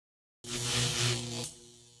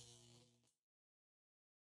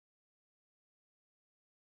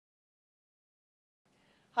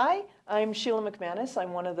Hi, I'm Sheila McManus.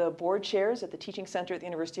 I'm one of the board chairs at the Teaching Center at the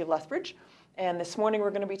University of Lethbridge. And this morning we're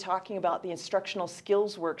going to be talking about the Instructional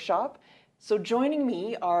Skills Workshop. So joining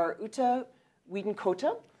me are Ute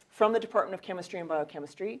Wieden-Kothe from the Department of Chemistry and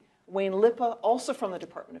Biochemistry, Wayne Lippa, also from the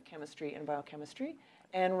Department of Chemistry and Biochemistry,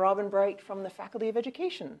 and Robin Bright from the Faculty of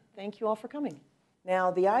Education. Thank you all for coming. Now,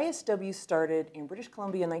 the ISW started in British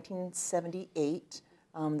Columbia in 1978.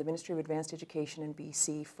 The Ministry of Advanced Education in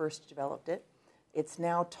BC first developed it. It's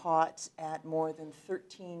now taught at more than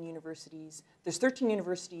 13 universities. There's 13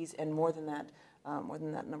 universities and more than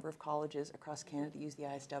that number of colleges across Canada use the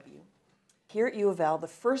ISW. Here at U of L, the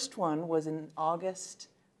first one was in August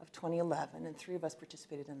of 2011, and 3 of us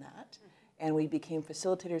participated in that. And we became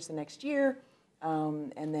facilitators the next year,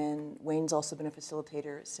 and then Wayne's also been a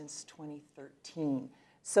facilitator since 2013.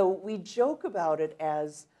 So we joke about it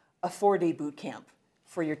as a 4-day boot camp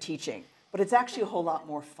for your teaching, but it's actually a whole lot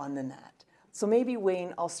more fun than that. So maybe,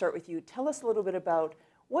 Wayne, I'll start with you. Tell us a little bit about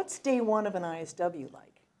what's day one of an ISW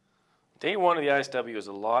like? Day one of the ISW is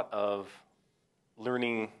a lot of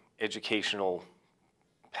learning educational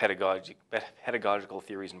pedagogical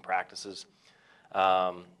theories and practices.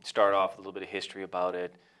 Start off with a little bit of history about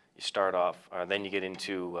it. You start off, then you get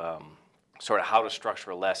into sort of how to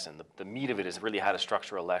structure a lesson. The meat of it is really how to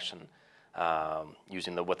structure a lesson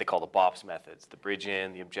using what they call the BOPS methods, the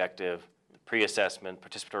bridge-in, the objective, pre-assessment,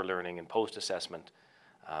 participatory learning, and post-assessment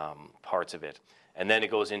parts of it. And then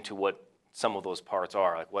it goes into what some of those parts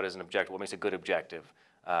are, like what is an objective, what makes a good objective,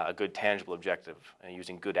 a good tangible objective, and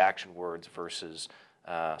using good action words versus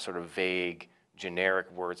sort of vague,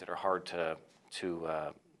 generic words that are hard to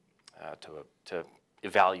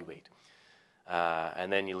evaluate.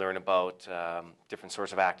 And then you learn about different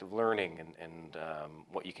sorts of active learning and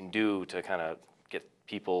what you can do to kind of get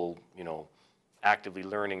people, actively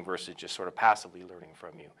learning versus just sort of passively learning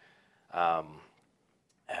from you.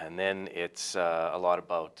 And then it's a lot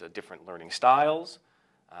about different learning styles.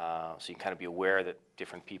 So you can kind of be aware that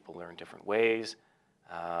different people learn different ways.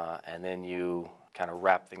 And then you kind of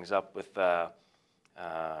wrap things up with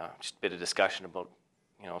just a bit of discussion about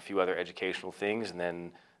a few other educational things, and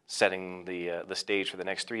then setting the stage for the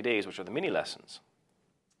next 3 days, which are the mini lessons.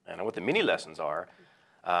 And what the mini lessons are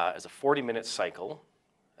is a 40-minute cycle.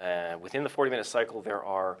 Within the 40-minute cycle, there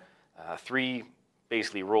are 3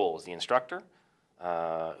 basically roles: the instructor,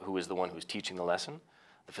 who is the one who's teaching the lesson;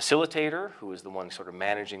 the facilitator, who is the one sort of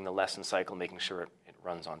managing the lesson cycle, making sure it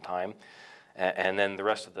runs on time; and then the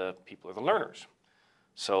rest of the people are the learners.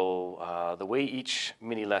 So the way each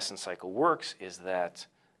mini lesson cycle works is that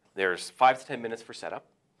there's 5 to 10 minutes for setup,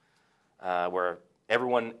 where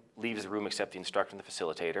everyone leaves the room except the instructor and the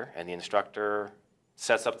facilitator, and the instructor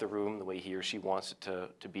sets up the room the way he or she wants it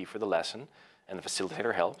to be for the lesson, and the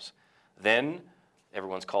facilitator helps. Then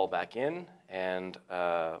everyone's called back in, and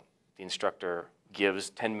the instructor gives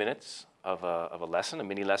 10 minutes of a lesson, a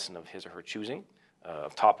mini lesson of his or her choosing, a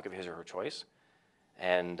topic of his or her choice,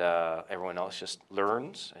 and everyone else just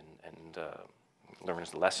learns and learns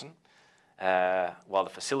the lesson, while the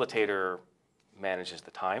facilitator manages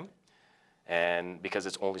the time, and because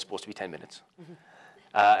it's only supposed to be 10 minutes.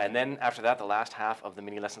 And then after that, the last half of the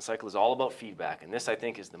mini lesson cycle is all about feedback. And this, I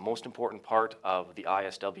think, is the most important part of the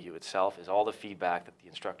ISW itself, is all the feedback that the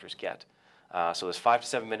instructors get. So there's 5 to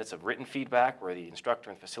 7 minutes of written feedback where the instructor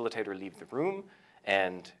and facilitator leave the room,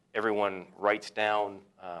 and everyone writes down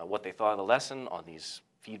what they thought of the lesson on these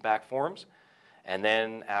feedback forms. And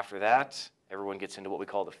then after that, everyone gets into what we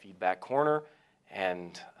call the feedback corner,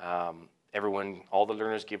 and all the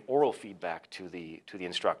learners give oral feedback to the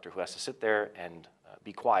instructor, who has to sit there and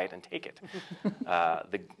be quiet and take it.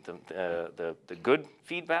 The good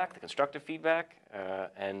feedback, the constructive feedback,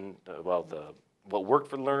 and what worked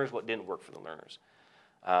for the learners, what didn't work for the learners.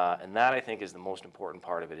 And that, I think, is the most important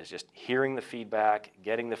part of it, is just hearing the feedback,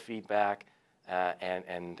 getting the feedback,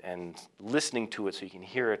 and listening to it so you can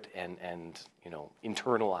hear it and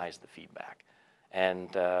internalize the feedback. And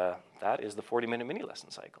that is the 40-minute mini lesson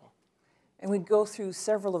cycle. And we go through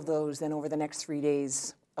several of those then over the next 3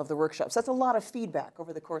 days of the workshops. That's a lot of feedback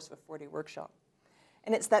over the course of a 4-day workshop.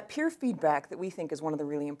 And it's that peer feedback that we think is one of the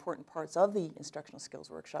really important parts of the Instructional Skills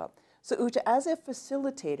Workshop. So Ute, as a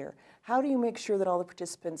facilitator, how do you make sure that all the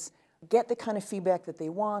participants get the kind of feedback that they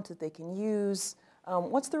want, that they can use?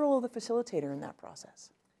 What's the role of the facilitator in that process?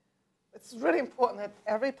 It's really important that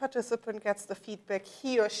every participant gets the feedback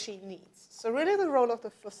he or she needs. So really the role of the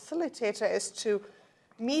facilitator is to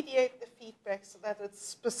mediate the feedback so that it's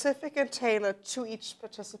specific and tailored to each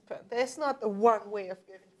participant. There's not the one way of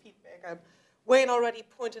giving feedback. Wayne already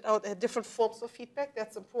pointed out there are different forms of feedback.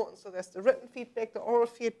 That's important. So there's the written feedback, the oral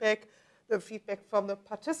feedback, the feedback from the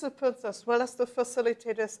participants as well as the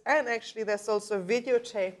facilitators, and actually there's also a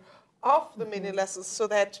videotape of the mini lessons so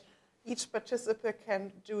that each participant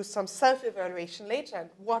can do some self-evaluation later and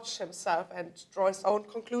watch himself and draw his own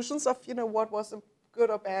conclusions of, you know, what was good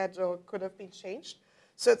or bad or could have been changed.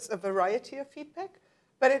 So it's a variety of feedback,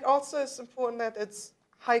 but it also is important that it's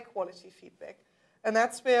high-quality feedback. And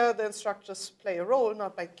that's where the instructors play a role,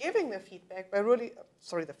 not by giving the feedback, but really,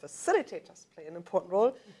 the facilitators play an important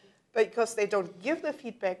role, because they don't give the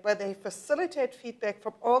feedback, but they facilitate feedback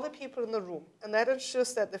from all the people in the room. And that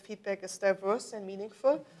ensures that the feedback is diverse and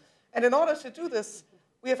meaningful. And in order to do this,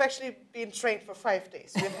 we have actually been trained for 5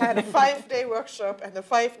 days. We've had a 5-day workshop, and the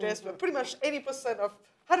 5 days were pretty much 80% of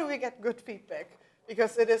how do we get good feedback,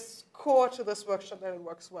 because it is core to this workshop that it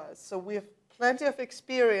works well. So we have plenty of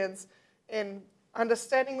experience in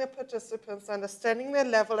understanding the participants, understanding their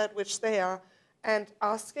level at which they are, and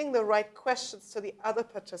asking the right questions to the other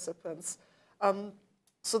participants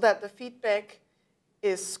so that the feedback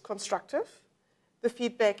is constructive. The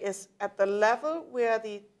feedback is at the level where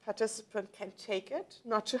the participant can take it,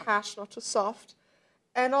 not too harsh, not too soft.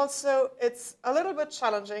 And also, it's a little bit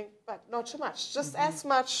challenging, but not too much, just as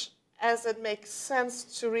much as it makes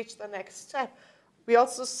sense to reach the next step. We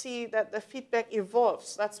also see that the feedback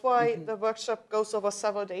evolves. That's why the workshop goes over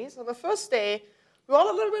several days. On the first day, we're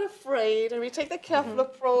all a little bit afraid, and we take the careful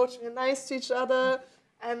approach, we're nice to each other,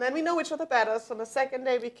 and then we know each other better. So on the second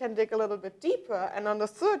day, we can dig a little bit deeper, and on the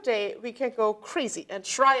third day, we can go crazy and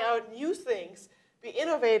try out new things, be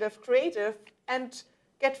innovative, creative, and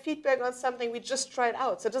get feedback on something we just tried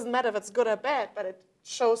out. So it doesn't matter if it's good or bad, but it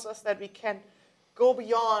shows us that we can go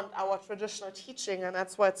beyond our traditional teaching, and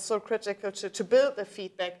that's why it's so critical to build the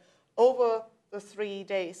feedback over the 3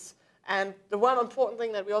 days. And the one important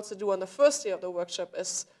thing that we also do on the first day of the workshop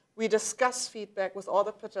is we discuss feedback with all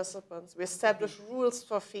the participants. We establish rules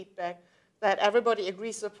for feedback that everybody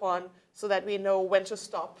agrees upon so that we know when to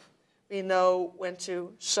stop. We know when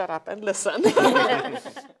to shut up and listen.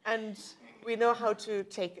 And we know how to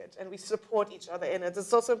take it, and we support each other in it.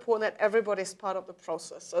 It's also important that everybody's part of the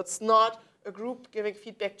process. So it's not a group giving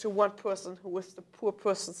feedback to one person who is the poor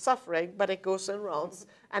person suffering, but it goes in rounds,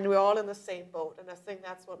 and we're all in the same boat. And I think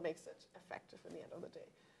that's what makes it effective in the end of the day.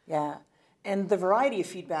 Yeah, and the variety of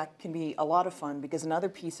feedback can be a lot of fun, because another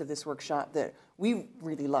piece of this workshop that we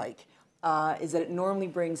really like is that it normally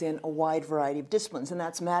brings in a wide variety of disciplines, and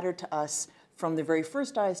that's mattered to us from the very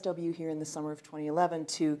first ISW here in the summer of 2011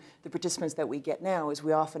 to the participants that we get now, is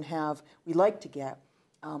we like to get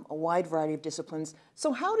a wide variety of disciplines.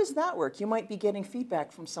 So how does that work? You might be getting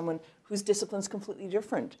feedback from someone whose discipline's completely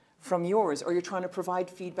different from yours, or you're trying to provide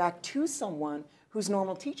feedback to someone whose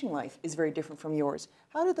normal teaching life is very different from yours.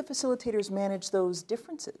 How do the facilitators manage those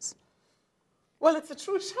differences? Well, it's a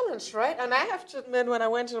true challenge, right? And I have to admit, when I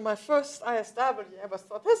went to my first ISW, I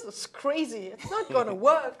thought, this is crazy. It's not going to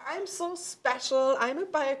work. I'm so special. I'm a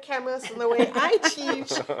biochemist, and the way I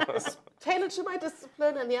teach is tailored to my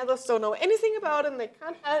discipline, and the others don't know anything about it, and they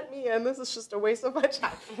can't help me, and this is just a waste of my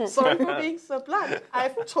time. Sorry for being so blunt.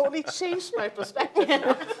 I've totally changed my perspective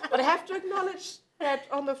now. But I have to acknowledge that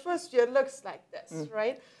on the first year, it looks like this,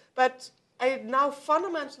 right? But I now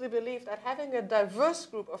fundamentally believe that having a diverse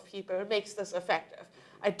group of people makes this effective.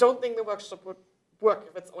 I don't think the workshop would work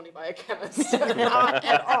if it's only biochemists, not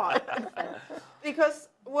at all. Because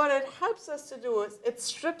what it helps us to do is it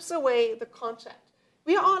strips away the content.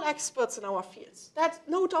 We are all experts in our fields. That's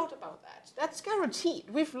no doubt about that. That's guaranteed.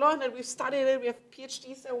 We've learned it, we've studied it, we have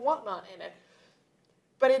PhDs and whatnot in it.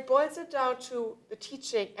 But it boils it down to the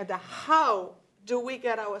teaching and the how do we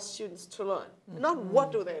get our students to learn? Not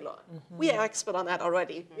what do they learn. We are expert on that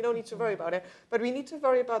already. We don't need to worry about it. But we need to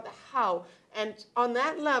worry about the how. And on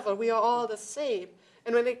that level, we are all the same.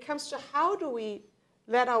 And when it comes to how do we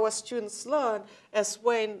let our students learn, as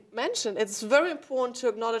Wayne mentioned, it's very important to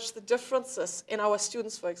acknowledge the differences in our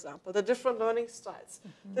students, for example, the different learning styles,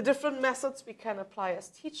 the different methods we can apply as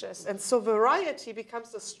teachers. And so variety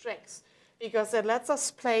becomes the strength, because it lets us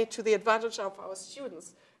play to the advantage of our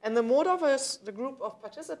students. And the more diverse the group of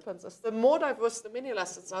participants is, the more diverse the mini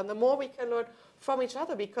lessons are, and the more we can learn from each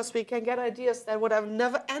other, because we can get ideas that would have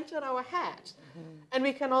never entered our head. And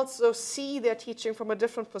we can also see their teaching from a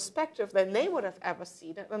different perspective than they would have ever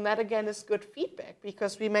seen it. And that, again, is good feedback,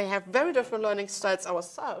 because we may have very different learning styles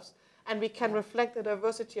ourselves, and we can reflect the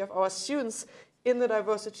diversity of our students in the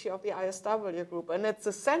diversity of the ISW group. And it's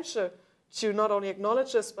essential to not only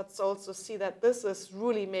acknowledge this, but to also see that this is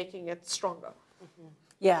really making it stronger.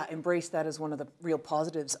 Yeah, embrace that as one of the real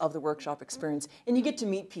positives of the workshop experience. And you get to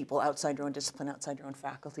meet people outside your own discipline, outside your own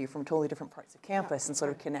faculty, from totally different parts of campus, and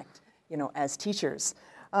sort of connect, you know, as teachers.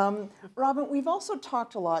 Robin, we've also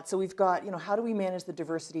talked a lot, so we've got, how do we manage the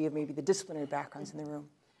diversity of maybe the disciplinary backgrounds in the room?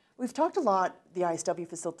 We've talked a lot, the ISW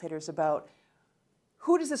facilitators, about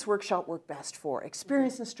who does this workshop work best for?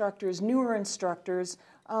 Experienced instructors, newer instructors.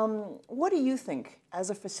 What do you think as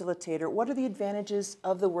a facilitator? What are the advantages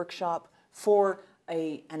of the workshop for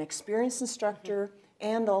an experienced instructor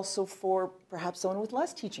and also for perhaps someone with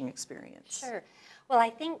less teaching experience? Sure. Well, I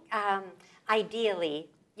think ideally,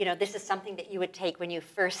 this is something that you would take when you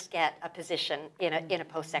first get a position in a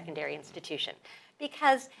post-secondary institution.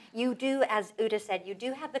 Because you do, as Ute said, you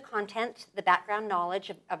do have the content, the background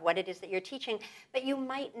knowledge of what it is that you're teaching, but you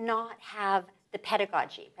might not have the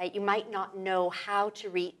pedagogy, right? You might not know how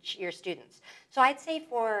to reach your students. So I'd say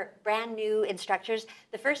for brand new instructors,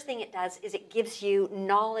 the first thing it does is it gives you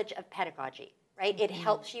knowledge of pedagogy, right? It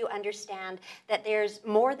helps you understand that there's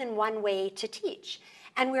more than one way to teach.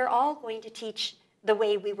 And we're all going to teach the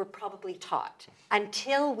way we were probably taught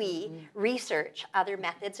until we research other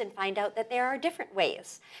methods and find out that there are different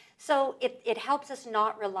ways. So it helps us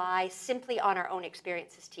not rely simply on our own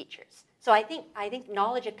experience as teachers. So I think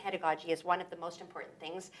knowledge of pedagogy is one of the most important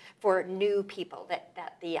things for new people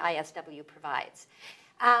that the ISW provides.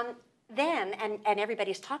 Then, and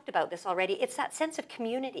everybody's talked about this already, it's that sense of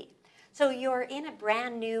community. So you're in a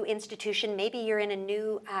brand new institution, maybe you're in a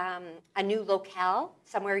new locale,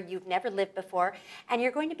 somewhere you've never lived before, and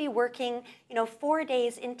you're going to be working, 4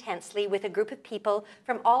 days intensely with a group of people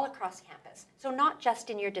from all across campus. So not just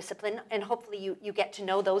in your discipline, and hopefully you get to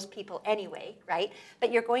know those people anyway, right?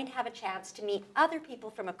 But you're going to have a chance to meet other people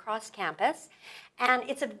from across campus, and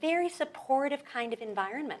it's a very supportive kind of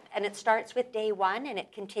environment. And it starts with day one, and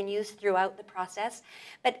it continues throughout the process.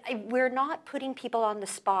 But we're not putting people on the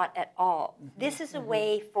spot at all. This is a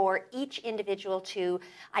way for each individual to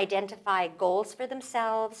identify goals for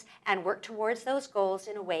themselves and work towards those goals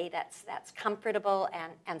in a way that's comfortable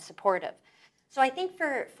and supportive. So I think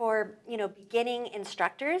for beginning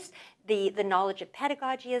instructors, the knowledge of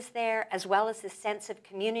pedagogy is there, as well as the sense of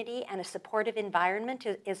community and a supportive environment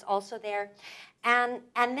is also there. And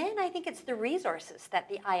then I think it's the resources that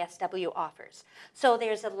the ISW offers. So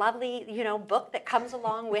there's a lovely, book that comes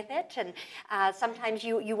along with it, and sometimes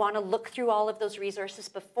you want to look through all of those resources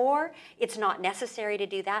before. It's not necessary to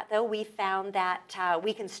do that, though. We found that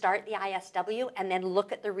we can start the ISW and then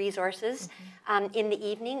look at the resources in the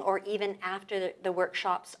evening or even after the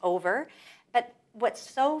workshop's over. But what's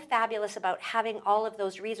so fabulous about having all of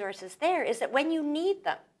those resources there is that when you need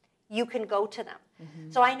them, you can go to them.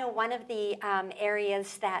 So I know one of the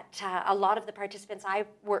areas that a lot of the participants I've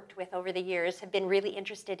worked with over the years have been really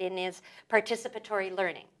interested in is participatory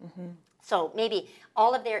learning. So maybe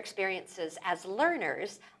all of their experiences as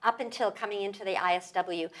learners up until coming into the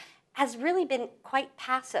ISW has really been quite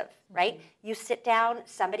passive, right? You sit down,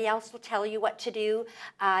 somebody else will tell you what to do,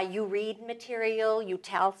 you read material, you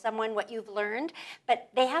tell someone what you've learned, but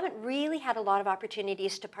they haven't really had a lot of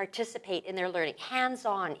opportunities to participate in their learning,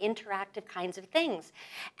 hands-on, interactive kinds of things.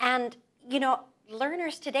 And,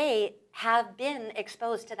 learners today have been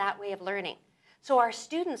exposed to that way of learning. So our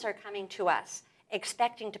students are coming to us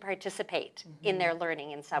expecting to participate in their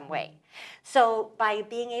learning in some way. So by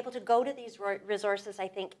being able to go to these resources, I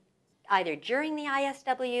think, either during the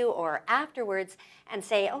ISW or afterwards and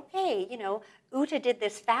say, okay, Ute did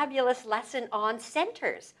this fabulous lesson on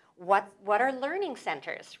centers. What are learning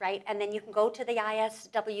centers, right? And then you can go to the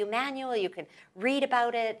ISW manual, you can read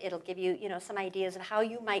about it, it'll give you, some ideas of how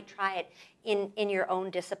you might try it in your own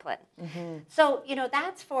discipline. So,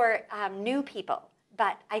 that's for new people.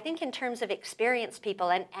 But I think in terms of experienced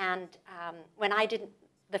people, and when I did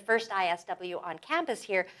the first ISW on campus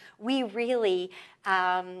here, we really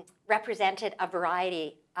represented a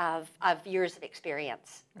variety of years of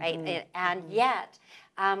experience, right? And yet,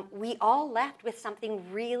 we all left with something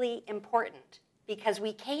really important because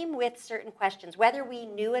we came with certain questions, whether we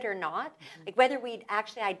knew it or not, like whether we'd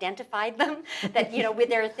actually identified them, that,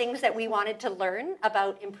 there are things that we wanted to learn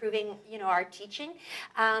about improving, our teaching.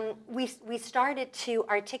 We started to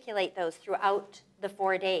articulate those throughout the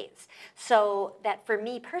 4 days. So that for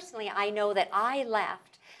me personally, I know that I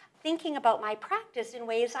left thinking about my practice in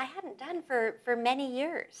ways I hadn't done for many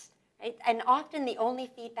years, right? And often the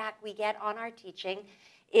only feedback we get on our teaching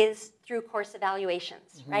is through course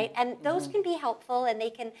evaluations, right? And those can be helpful, and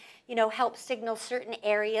they can, help signal certain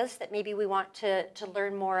areas that maybe we want to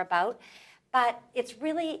learn more about. But it's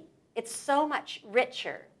so much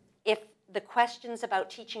richer if the questions about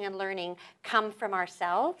teaching and learning come from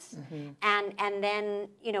ourselves, and then,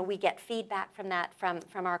 we get feedback from that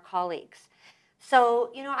from our colleagues. So,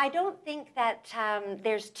 I don't think that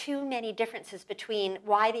there's too many differences between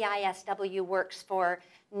why the ISW works for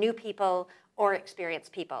new people or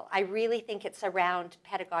experienced people. I really think it's around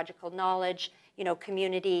pedagogical knowledge,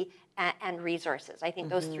 community, and resources. I think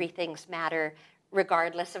those three things matter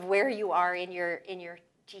regardless of where you are in your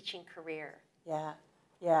teaching career. Yeah,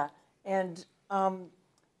 yeah. And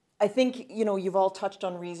I think, you've all touched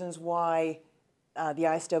on reasons why the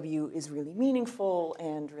ISW is really meaningful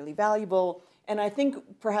and really valuable. And I think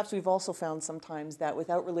perhaps we've also found sometimes that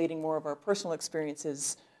without relating more of our personal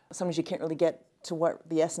experiences, sometimes you can't really get to what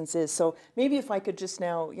the essence is. So maybe if I could just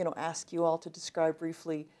now, ask you all to describe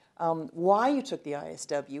briefly why you took the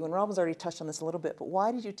ISW. And Robin's already touched on this a little bit, but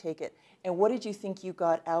why did you take it? And what did you think you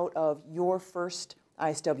got out of your first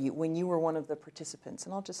ISW when you were one of the participants?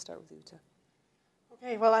 And I'll just start with Ute.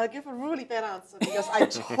 Okay, well, I'll give a really bad answer because I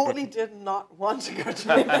totally did not want to go to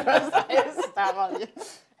the first ISW.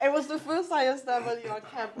 It was the first ISW on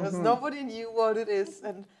campus. Nobody knew what it is.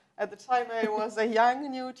 And at the time, I was a young,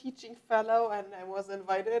 new teaching fellow, and I was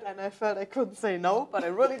invited, and I felt I couldn't say no, but I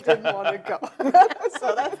really didn't want to go.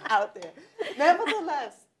 So that's out there.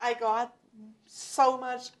 Nevertheless, I got so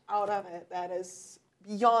much out of it that is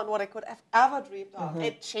beyond what I could have ever dreamed of.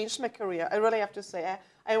 It changed my career. I really have to say.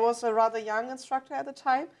 I was a rather young instructor at the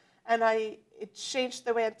time, and it changed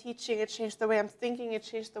the way I'm teaching, it changed the way I'm thinking, it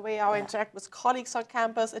changed the way I interact with colleagues on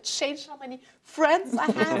campus, it changed how many friends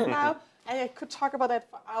I have now. And I could talk about that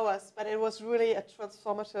for hours, but it was really a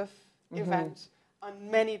transformative event on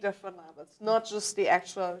many different levels, not just the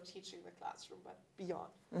actual teaching in the classroom, but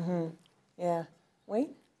beyond. Yeah.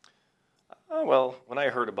 Wayne? Well, when I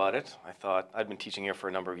heard about it, I thought, I'd been teaching here for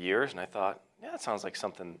a number of years, and I thought, yeah, it sounds like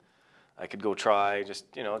something I could go try.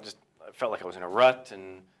 I felt like I was in a rut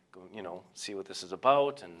and go, see what this is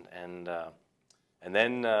about. And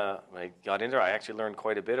then when I got into it, I actually learned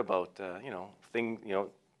quite a bit about,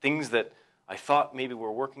 things that I thought maybe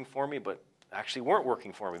were working for me, but actually weren't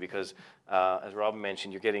working for me because, as Robin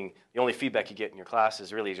mentioned, the only feedback you get in your class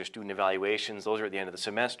is really just doing evaluations. Those are at the end of the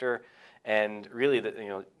semester. And really,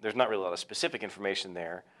 there's not really a lot of specific information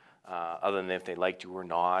there. Other than if they liked you or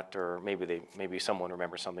not, or maybe someone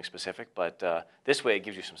remembers something specific. But this way, it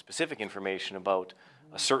gives you some specific information about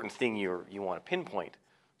a certain thing you want to pinpoint.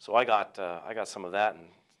 So I got some of that and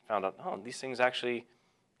found out, oh, these things actually,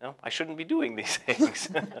 I shouldn't be doing these things,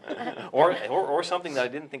 or something that I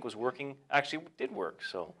didn't think was working actually did work.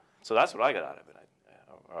 So that's what I got out of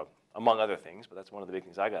it, among other things. But that's one of the big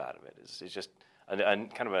things I got out of it is just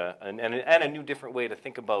a new different way to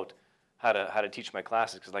think about how to teach my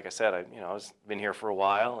classes, because like I said, I've been here for a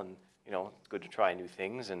while, and it's good to try new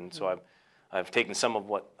things, and so I've taken some of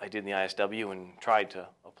what I did in the ISW and tried to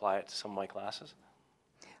apply it to some of my classes.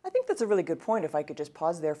 I think that's a really good point, if I could just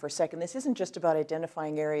pause there for a second. This isn't just about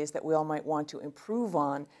identifying areas that we all might want to improve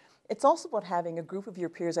on. It's also about having a group of your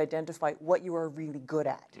peers identify what you are really good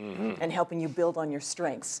at and helping you build on your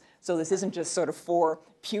strengths. So this isn't just sort of 4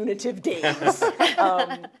 punitive days. It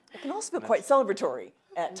can also be quite celebratory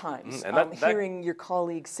at times. Hearing your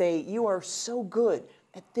colleagues say, you are so good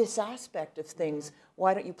at this aspect of things,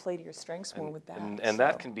 why don't you play to your strengths more with that? And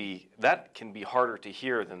that can be harder to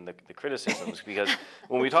hear than the criticisms, because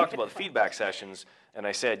when we talked about feedback sessions, and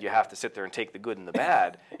I said you have to sit there and take the good and the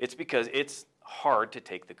bad, it's because it's hard to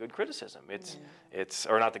take the good criticism. It's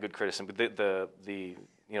or not the good criticism, but the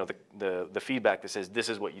feedback that says this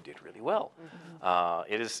is what you did really well.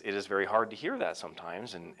 It is very hard to hear that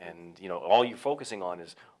sometimes, and all you're focusing on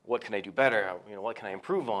is what can I do better, what can I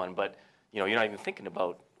improve on, but you're not even thinking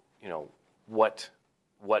about what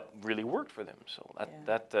really worked for them. So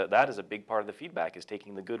that is a big part of the feedback, is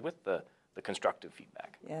taking the good with the constructive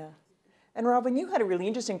feedback. Yeah. And Robin, you had a really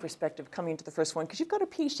interesting perspective coming into the first one, because you've got a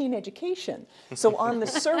PhD in education. So on the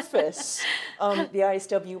surface, the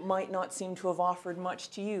ISW might not seem to have offered much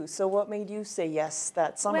to you. So what made you say yes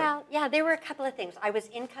that summer? Well, yeah, there were a couple of things. I was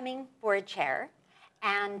incoming board chair,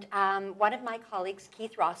 and one of my colleagues,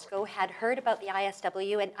 Keith Roscoe, had heard about the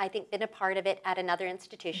ISW and I think been a part of it at another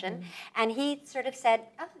institution. And he sort of said,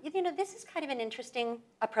 oh, this is kind of an interesting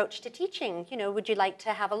approach to teaching. Would you like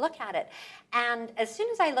to have a look at it? And as soon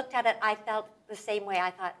as I looked at it, I felt the same way. I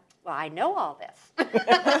thought, well, I know all this.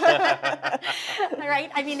 Right?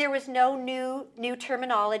 I mean, there was no new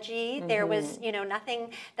terminology. There was, nothing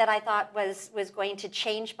that I thought was going to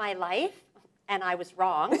change my life. And I was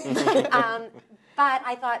wrong. But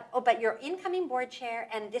I thought, oh, but you're incoming board chair,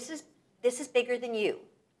 and this is bigger than you,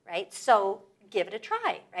 right? So give it a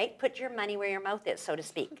try, right? Put your money where your mouth is, so to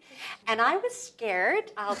speak. And I was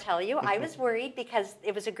scared, I'll tell you. I was worried because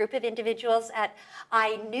it was a group of individuals that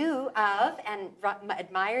I knew of and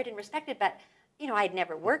admired and respected, but I'd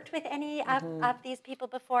never worked with any of these people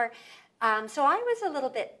before. So I was a little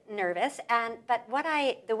bit nervous, but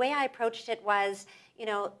the way I approached it was, you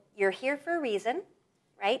know, you're here for a reason,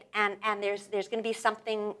 right? And there's going to be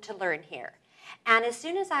something to learn here. And as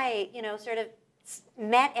soon as I, you know, sort of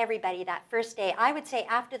met everybody that first day, I would say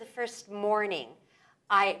after the first morning,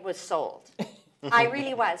 I was sold. I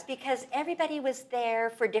really was, because everybody was there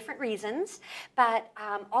for different reasons, but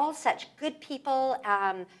all such good people.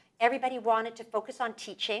 Everybody wanted to focus on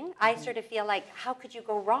teaching. I sort of feel like, how could you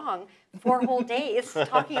go wrong 4 whole days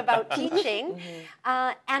talking about teaching?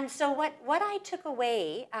 And so what I took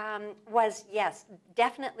away was, yes,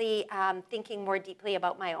 definitely thinking more deeply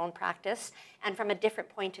about my own practice and from a different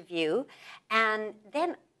point of view. And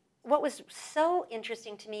then what was so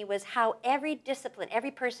interesting to me was how every discipline,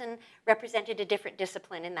 every person represented a different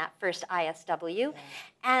discipline in that first ISW. Yeah.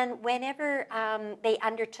 And whenever they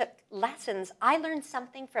undertook lessons, I learned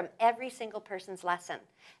something from every single person's lesson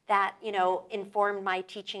that, you know, informed my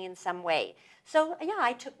teaching in some way. So yeah,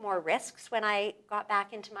 I took more risks when I got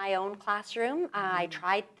back into my own classroom. I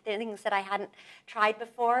tried things that I hadn't tried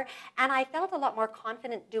before, and I felt a lot more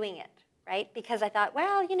confident doing it. Right? Because I thought,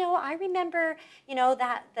 well, you know, I remember, you know,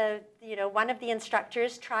 that one of the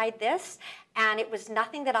instructors tried this, and it was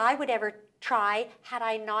nothing that I would ever try had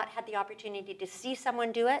I not had the opportunity to see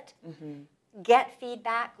someone do it, get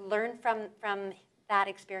feedback, learn from that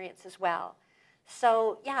experience as well.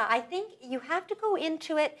 So yeah, I think you have to go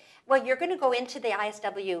into it. Well, you're going to go into the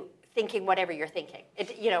ISW thinking whatever you're thinking.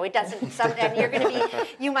 It doesn't. And you're going to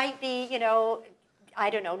be. You might be, you know, I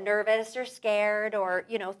don't know, nervous or scared, or,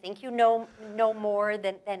 you know, think you know more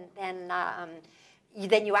than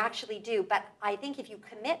you actually do. But I think if you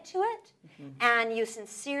commit to it and you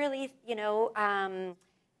sincerely, you know,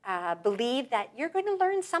 believe that you're going to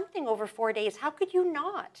learn something over 4 days, how could you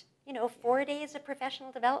not? You know, 4 days of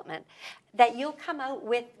professional development, that you'll come out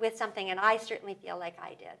with something. And I certainly feel like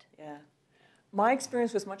I did. Yeah. My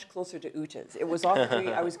experience was much closer to Ute's. It was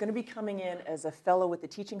I was going to be coming in as a fellow with the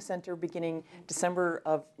Teaching Center beginning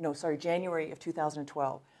January of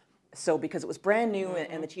 2012. So because it was brand new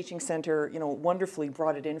and the Teaching Center, you know, wonderfully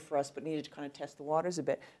brought it in for us, but needed to kind of test the waters a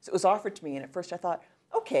bit. So it was offered to me, and at first I thought,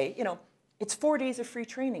 okay, you know, it's 4 days of free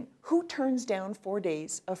training. Who turns down 4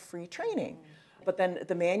 days of free training? But then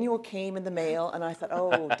the manual came in the mail, and I thought,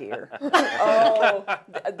 oh, dear.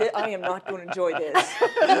 I am not going to enjoy this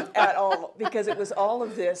at all, because it was all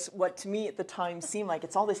of this, what to me at the time seemed like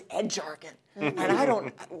it's all this ed jargon.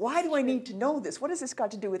 And why do I need to know this? What has this got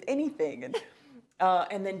to do with anything?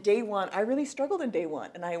 And then day one, I really struggled in day one.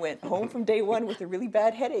 And I went home from day one with a really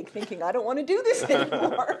bad headache, thinking, I don't want to do this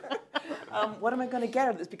anymore. What am I going to get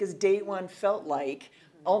out of this? Because day one felt like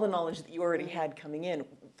all the knowledge that you already had coming in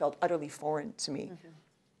felt utterly foreign to me.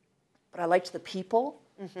 But I liked the people.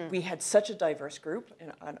 We had such a diverse group,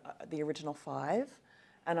 the original 5.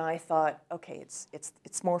 And I thought, okay,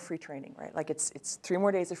 it's more free training, right? Like it's 3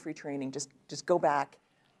 more days of free training. Just go back.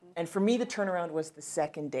 And for me, the turnaround was the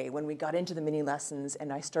second day when we got into the mini lessons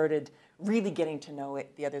and I started really getting to know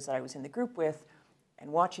the others that I was in the group with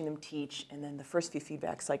and watching them teach, and then the first few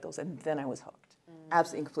feedback cycles, and then I was hooked,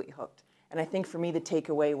 absolutely completely hooked. And I think for me, the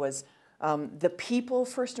takeaway was the people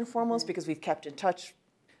first and foremost, because we've kept in touch.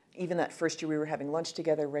 Even that first year, we were having lunch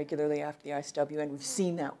together regularly after the ISW, and we've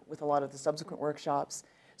seen that with a lot of the subsequent workshops.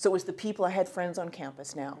 So it was the people. I had friends on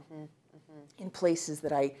campus now in places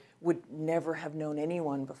that I would never have known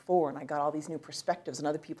anyone before, and I got all these new perspectives on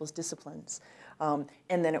other people's disciplines. And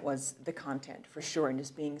then it was the content, for sure, and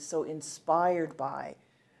just being so inspired by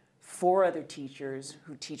 4 other teachers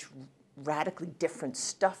who teach radically different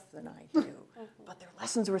stuff than I do. But their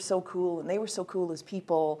lessons were so cool, and they were so cool as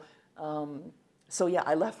people. So yeah,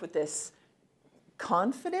 I left with this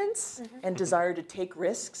confidence and desire to take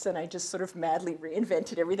risks, and I just sort of madly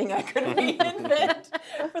reinvented everything I could reinvent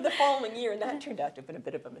for the following year, and that turned out to have been a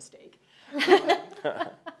bit of a mistake.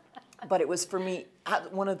 But it was, for me,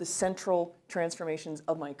 one of the central transformations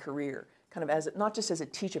of my career, kind of not just as a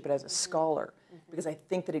teacher, but as a scholar, because I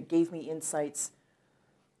think that it gave me insights.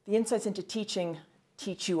 The insights into teaching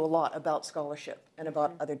teach you a lot about scholarship and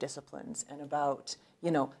about other disciplines and about, you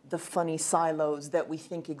know, the funny silos that we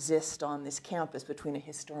think exist on this campus between a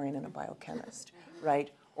historian and a biochemist, right?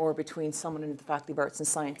 Or between someone in the Faculty of Arts and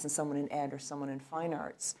Science and someone in ed or someone in fine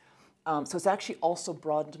arts. So it's actually also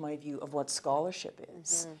broadened my view of what scholarship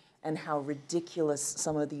is and how ridiculous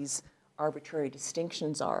some of these arbitrary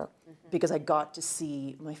distinctions are, because I got to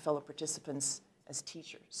see my fellow participants as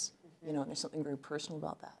teachers. You know, and there's something very personal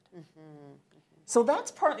about that. So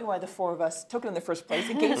that's partly why the 4 of us took it in the first place,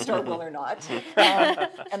 against our will or not.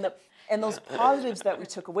 And those positives that we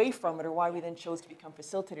took away from it are why we then chose to become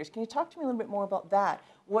facilitators. Can you talk to me a little bit more about that?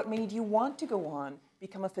 What made you want to go on,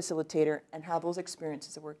 become a facilitator, and how those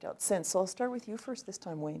experiences have worked out since? So I'll start with you first this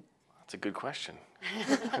time, Wayne. That's a good question.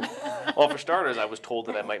 Well, for starters, I was told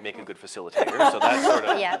that I might make a good facilitator, so that sort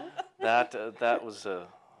of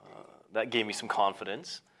that gave me some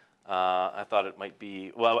confidence. I thought it might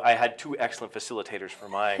be, well, I had 2 excellent facilitators for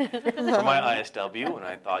my ISW, and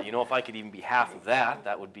I thought, you know, if I could even be half of that,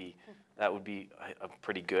 that would be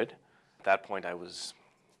pretty good. At that point, I was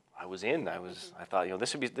in. I thought, you know,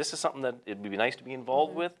 this is something that it'd be nice to be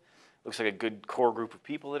involved with. Looks like a good core group of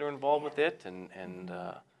people that are involved with it, and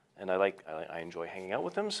I enjoy hanging out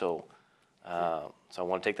with them. So I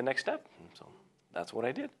want to take the next step. And so that's what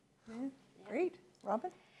I did. Yeah. Great,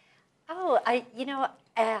 Robin. Oh, I'm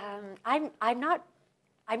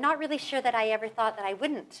not really sure that I ever thought that I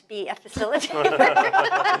wouldn't be a facilitator.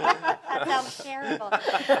 That sounds terrible.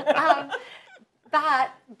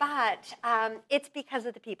 But it's because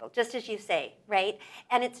of the people, just as you say, right?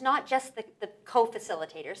 And it's not just the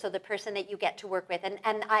co-facilitator, so the person that you get to work with.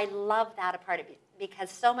 And I love that a part of it,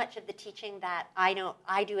 because so much of the teaching that I know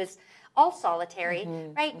I do is all solitary,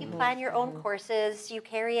 right? You plan your own courses, you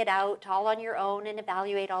carry it out all on your own and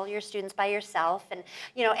evaluate all your students by yourself. And,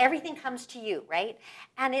 you know, everything comes to you, right?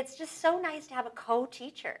 And it's just so nice to have a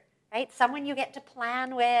co-teacher, right? Someone you get to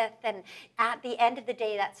plan with, and at the end of the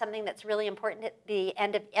day, that's something that's really important at the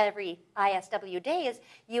end of every ISW day, is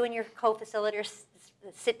you and your co-facilitators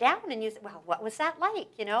sit down and you say, well, what was that like?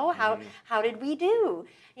 You know, how did we do?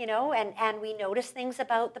 You know, and we notice things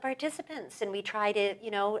about the participants, and we try to, you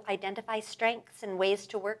know, identify strengths and ways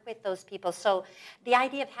to work with those people. So the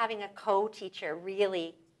idea of having a co-teacher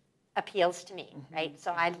really appeals to me, right?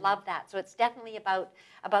 So I love that. So it's definitely about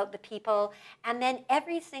the people. And then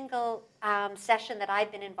every single session that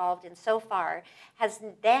I've been involved in so far has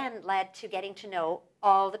then led to getting to know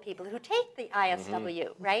all the people who take the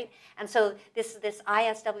ISW, right? And so this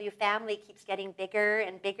ISW family keeps getting bigger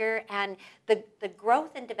and bigger, and the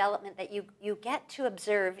growth and development that you get to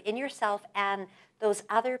observe in yourself and those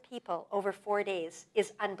other people over 4 days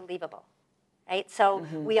is unbelievable. Right? So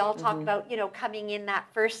we all talk about, you know, coming in that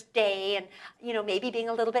first day and, you know, maybe being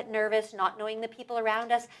a little bit nervous, not knowing the people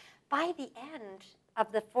around us. By the end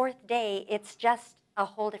of the 4th day, it's just a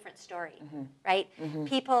whole different story, right?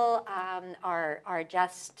 People are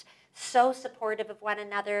just so supportive of one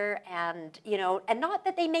another, and, you know, and not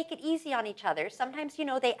that they make it easy on each other. Sometimes, you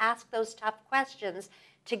know, they ask those tough questions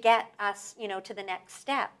to get us, you know, to the next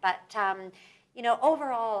step. But, you know,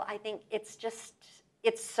 overall, I think it's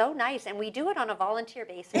so nice, and we do it on a volunteer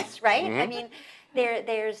basis, right? I mean,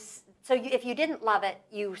 if you didn't love it,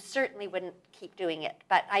 you certainly wouldn't keep doing it.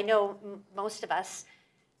 But I know most of us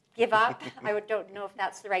give up. I don't know if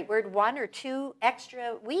that's the right word. 1 or 2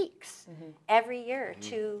 extra weeks every year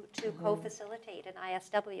to co-facilitate an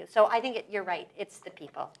ISW. So I think you're right. It's the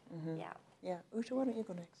people. Yeah. Yeah. Ute, why don't you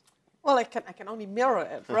go next? Well, I can only mirror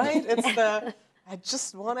it, right? It's I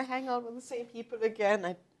just want to hang out with the same people again.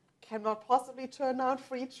 I cannot possibly turn out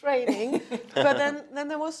free training. But then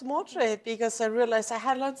there was more to it, because I realized I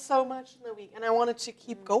had learned so much in the week, and I wanted to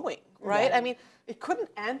keep going, right? Yeah. I mean, it couldn't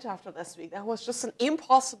end after this week. That was just an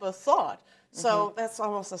impossible thought. So that's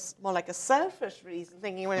almost more like a selfish reason,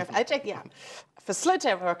 thinking, well, if I take a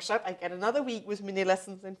facilitator workshop, I get another week with mini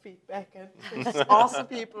lessons and feedback and awesome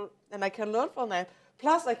people, and I can learn from them.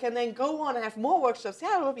 Plus, I can then go on and have more workshops.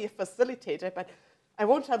 Yeah, I will be a facilitator, but I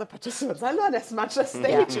won't tell the participants. I learn as much as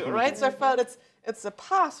they do, right? So I felt it's a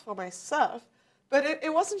path for myself. But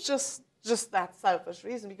it wasn't just that selfish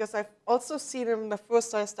reason, because I've also seen in the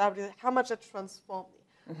first ISW how much it transformed me,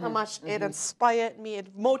 how much it inspired me, it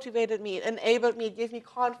motivated me, it enabled me, it gave me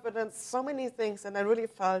confidence, so many things. And I really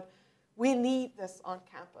felt we need this on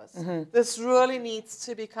campus. This really needs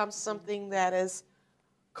to become something that is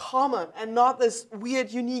common, and not this weird,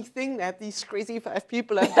 unique thing that these crazy 5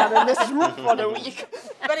 people have done in this room for the week.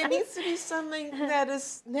 But it needs to be something that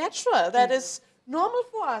is natural, that is normal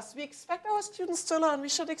for us. We expect our students to learn. We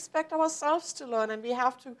should expect ourselves to learn, and we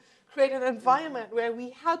have to create an environment where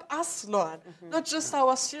we help us learn, not just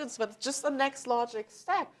our students, but just the next logic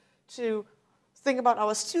step to think about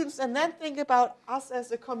our students, and then think about us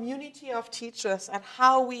as a community of teachers and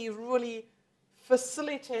how we really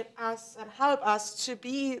facilitate us and help us to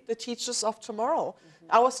be the teachers of tomorrow.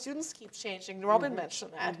 Our students keep changing. Robin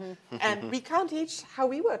mentioned that. And we can't teach how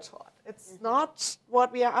we were taught. It's not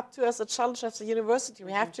what we are up to as a challenge as a university.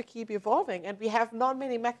 We have to keep evolving, and we have not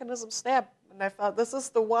many mechanisms there. And I felt this is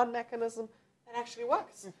the one mechanism that actually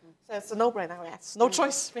works. So it's a no-brainer. It's no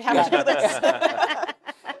choice. We have to do this.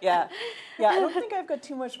 Yeah, I don't think I've got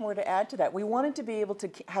too much more to add to that. We wanted to be able to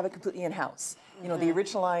have it completely in-house. You know, the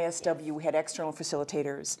original ISW, we had external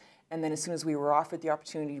facilitators, and then as soon as we were offered the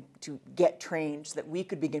opportunity to get trained so that we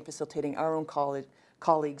could begin facilitating our own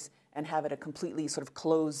colleagues, and have it a completely sort of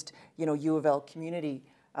closed, U of L community,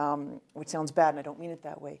 which sounds bad, and I don't mean it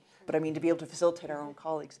that way. But I mean, to be able to facilitate our own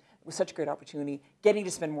colleagues was such a great opportunity. Getting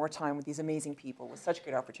to spend more time with these amazing people was such a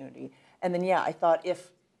great opportunity. And then, yeah, I thought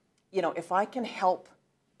if I can help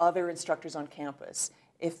other instructors on campus,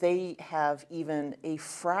 if they have even a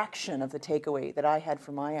fraction of the takeaway that I had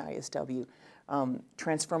from my ISW,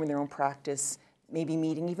 transforming their own practice, maybe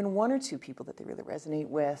meeting even one or two people that they really resonate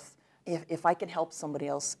with, if I can help somebody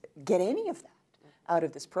else get any of that out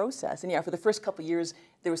of this process. And yeah, for the first couple of years,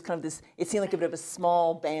 there was kind of this, it seemed like a bit of a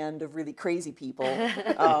small band of really crazy people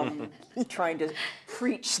trying to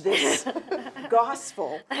preach this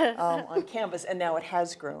gospel on campus, and now it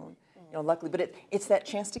has grown, luckily. But it's that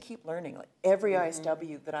chance to keep learning. Like every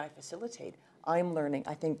ISW that I facilitate, I'm learning.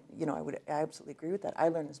 I think, I absolutely agree with that. I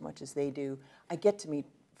learn as much as they do. I get to meet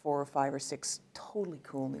 4 or 5 or 6 totally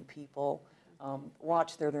cool new people,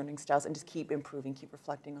 watch their learning styles, and just keep improving, keep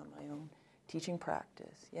reflecting on my own teaching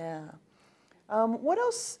practice. Yeah. What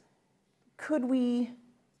else could we,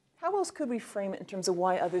 how else could we frame it in terms of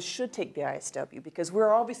why others should take the ISW? Because we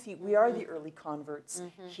are the early converts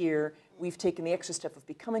here. We've taken the extra step of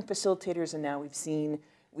becoming facilitators, and now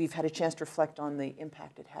we've had a chance to reflect on the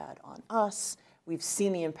impact it had on us. We've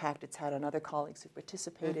seen the impact it's had on other colleagues who've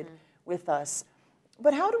participated with us.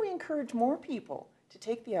 But how do we encourage more people to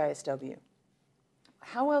take the ISW?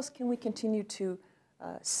 How else can we continue to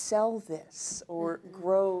sell this or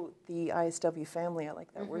grow the ISW family? I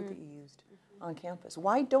like that word that you used on campus.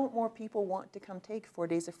 Why don't more people want to come take 4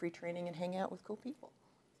 days of free training and hang out with cool people?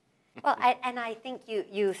 Well, I think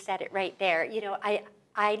you said it right there.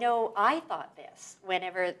 I know I thought this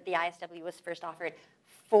whenever the ISW was first offered,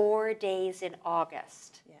 4 days in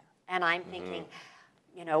August. Yeah. And I'm thinking,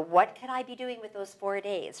 what could I be doing with those 4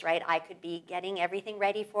 days, right? I could be getting everything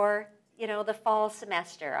ready for the fall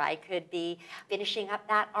semester. I could be finishing up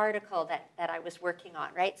that article that I was working on,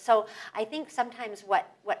 right? So I think sometimes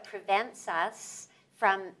what prevents us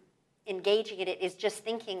from engaging in it is just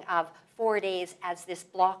thinking of 4 days as this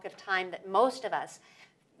block of time that most of us,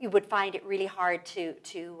 you would find it really hard to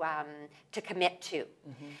commit to.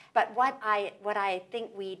 But what I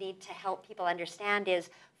think we need to help people understand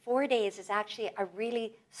is 4 days is actually a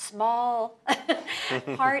really small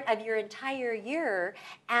part of your entire year,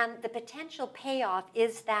 and the potential payoff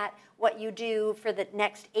is that what you do for the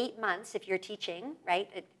next 8 months, if you're teaching, right,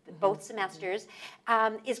 both semesters,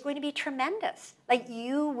 is going to be tremendous. Like,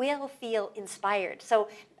 you will feel inspired. So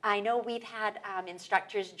I know we've had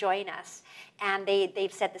instructors join us, and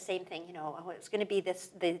they've said the same thing, it's going to be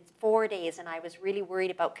the 4 days, and I was really worried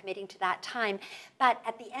about committing to that time. But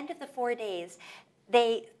at the end of the 4 days,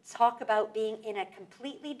 they talk about being in a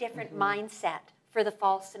completely different mindset for the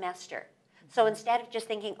fall semester. So instead of just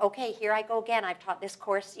thinking, okay, here I go again, I've taught this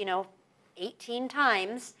course, 18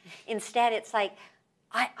 times, instead it's like,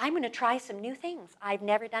 I'm going to try some new things I've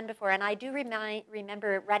never done before. And I do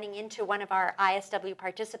remember running into one of our ISW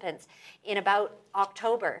participants in about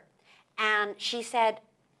October, and she said,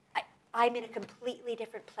 I'm in a completely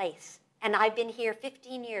different place. And I've been here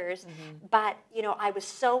 15 years, but I was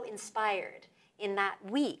so inspired in that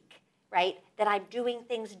week, right, that I'm doing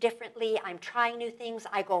things differently, I'm trying new things,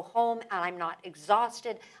 I go home and I'm not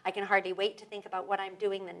exhausted, I can hardly wait to think about what I'm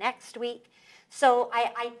doing the next week. So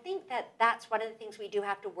I think that's one of the things we do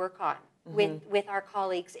have to work on with our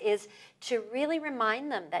colleagues, is to really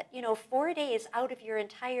remind them that 4 days out of your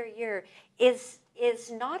entire year is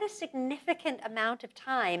not a significant amount of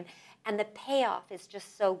time, and the payoff is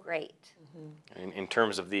just so great. In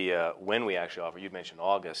terms of the when we actually offer, you mentioned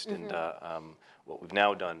August, and what we've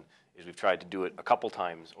now done is we've tried to do it a couple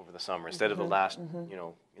times over the summer instead of the last,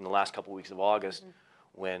 in the last couple weeks of August,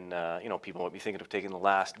 when people might be thinking of taking the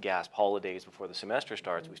last gasp holidays before the semester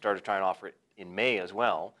starts. We started trying to offer it in May as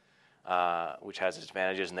well, which has its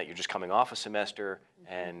advantages in that you're just coming off a semester,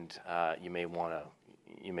 and you may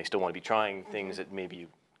still want to be trying things that maybe you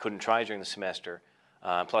couldn't try during the semester.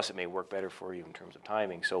 Plus, it may work better for you in terms of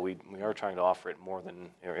timing. So we are trying to offer it more than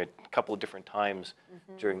a couple of different times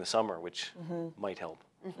during the summer, which might help.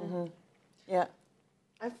 Yeah.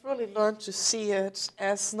 I've really learned to see it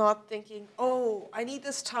as not thinking, oh, I need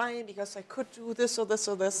this time because I could do this or this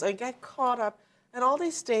or this. I get caught up in all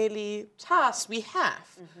these daily tasks we have.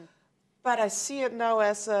 But I see it now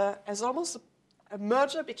as almost a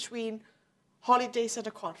merger between holidays and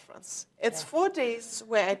a conference. It's 4 days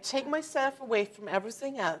where I take myself away from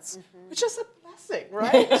everything else, which is a blessing,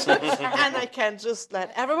 right? And I can just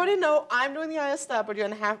let everybody know I'm doing the ISW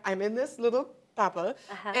and I'm in this little bubble,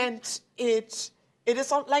 and it it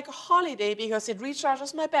is like a holiday because it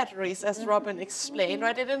recharges my batteries, as Robin explained,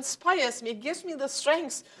 right? It inspires me, it gives me the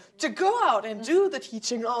strength to go out and do the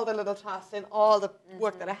teaching, all the little tasks and all the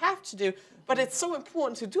work that I have to do. But it's so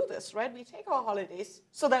important to do this, right? We take our holidays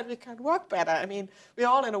so that we can work better. I mean, we're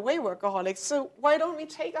all in a way workaholics, so why don't we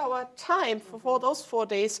take our time for those 4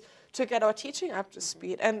 days to get our teaching up to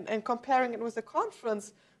speed? And comparing it with the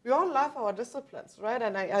conference, we all love our disciplines, right?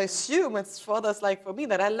 And I assume it's for others like for me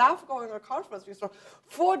that I love going to a conference because for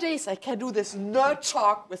 4 days I can do this nerd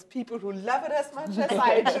talk with people who love it as much as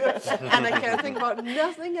I do. And I can think about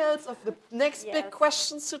nothing else of the next big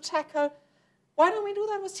questions to tackle. Why don't we do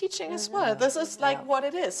that with teaching as well? This is like what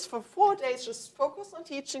it is. For 4 days, just focus on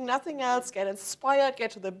teaching, nothing else. Get inspired, get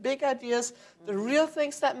to the big ideas, the real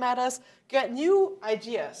things that matters. Get new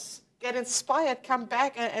ideas, get inspired, come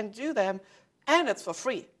back and do them. And it's for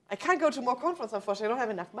free. I can't go to more conferences, unfortunately. I don't have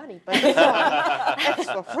enough money, but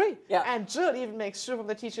it's for free. Yeah. And Jill even makes sure from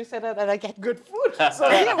the teaching center that I get good food. So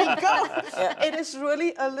here we go. It is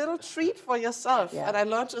really a little treat for yourself. And I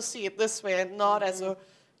learned to see it this way and not as a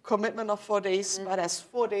commitment of 4 days, but as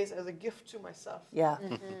 4 days as a gift to myself. Yeah,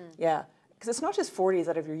 yeah. Because it's not just 4 days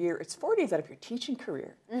out of your year, it's 4 days out of your teaching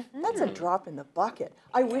career. That's a drop in the bucket.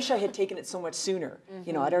 I wish I had taken it so much sooner.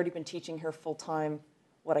 You know, I'd already been teaching here full-time,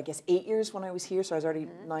 what, I guess 8 years when I was here, so I was already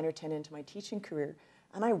 9 or 10 into my teaching career.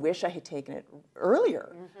 And I wish I had taken it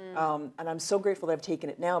earlier. And I'm so grateful that I've taken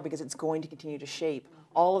it now because it's going to continue to shape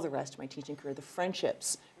all of the rest of my teaching career. The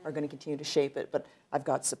friendships are going to continue to shape it. But I've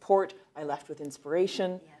got support. I left with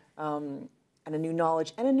inspiration and a new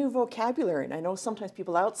knowledge and a new vocabulary. And I know sometimes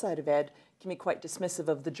people outside of ed can be quite dismissive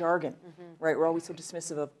of the jargon, right? We're always so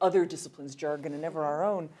dismissive of other disciplines' jargon and never our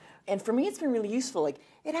own. And for me, it's been really useful. Like,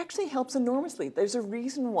 it actually helps enormously. There's a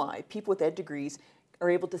reason why people with ed degrees are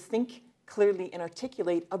able to think clearly and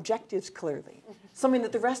articulate objectives clearly, something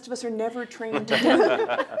that the rest of us are never trained to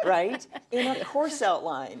do, right? In a course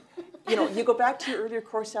outline. You know, you go back to your earlier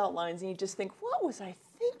course outlines and you just think, what was I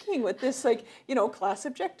thinking with this, like, you know, class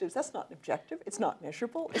objectives? That's not an objective. It's not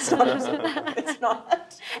measurable. It's not. It's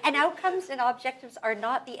not. And outcomes and objectives are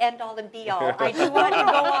not the end-all and be-all. I do want to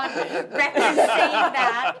go on record saying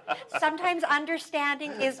that. Sometimes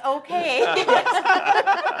understanding is okay.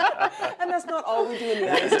 And that's not all we do in the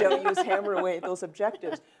ISW is hammer away at those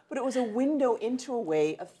objectives. But it was a window into a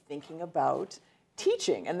way of thinking about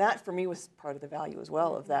teaching, and that for me was part of the value as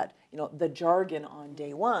well of that, you know, the jargon on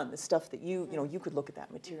day one, the stuff that you could look at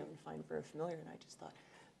that material and find very familiar, and I just thought,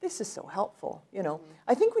 this is so helpful, you know.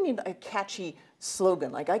 I think we need a catchy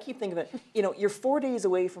slogan. Like, I keep thinking of it, you know, you're 4 days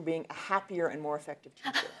away from being a happier and more effective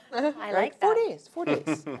teacher. I like that. 4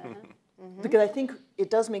 days. Because I think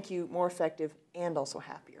it does make you more effective and also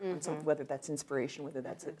happier, and so whether that's inspiration, whether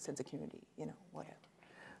that's a sense of community, you know,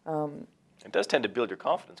 whatever. It does tend to build your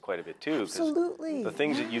confidence quite a bit too. Absolutely. The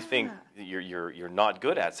things that you think that you're not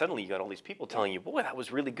good at, suddenly you got all these people telling you, boy, that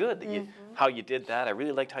was really good. That how you did that. I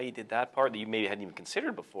really liked how you did that part that you maybe hadn't even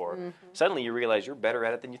considered before. Suddenly you realize you're better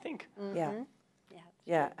at it than you think.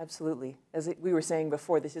 Yeah, absolutely. As we were saying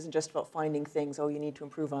before, this isn't just about finding things, oh, you need to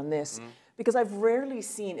improve on this. Because I've rarely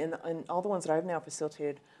seen, in all the ones that I've now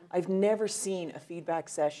facilitated, I've never seen a feedback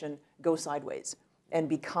session go sideways and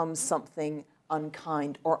become something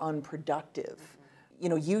unkind or unproductive. You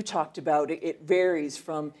know, you talked about it varies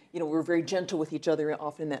from, you know, we're very gentle with each other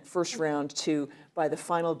often in that first round to by the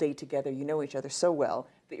final day together, you know each other so well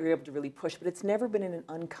that you're able to really push, but it's never been in an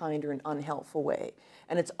unkind or an unhelpful way.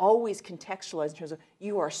 And it's always contextualized in terms of,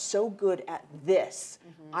 you are so good at this,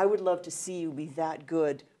 I would love to see you be that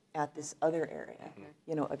good at this other area,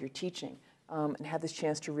 you know, of your teaching, and have this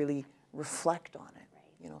chance to really reflect on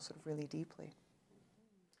it, you know, sort of really deeply.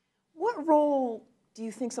 What role do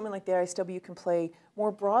you think something like the ISW can play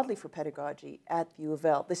more broadly for pedagogy at the U of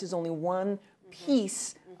L? This is only one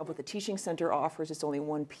piece of what the Teaching Center offers. It's only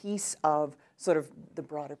one piece of sort of the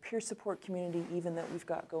broader peer support community even that we've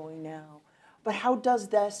got going now. But how does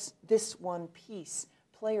this one piece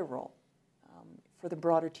play a role for the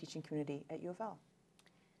broader teaching community at U of L?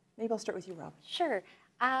 Maybe I'll start with you, Rob. Sure.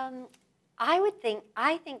 I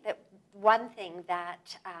think that one thing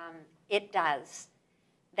that it does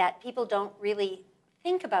that people don't really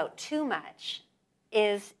think about too much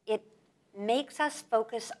is it makes us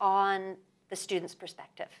focus on the student's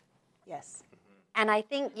perspective. Yes. And I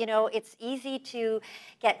think, you know, it's easy to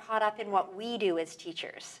get caught up in what we do as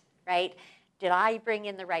teachers, right? Did I bring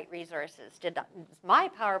in the right resources? Does my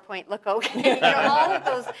PowerPoint look okay? You know, all of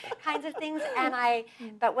those kinds of things.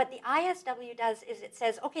 But what the ISW does is it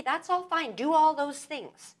says, okay, that's all fine. Do all those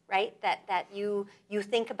things, right? That you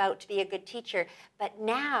think about to be a good teacher. But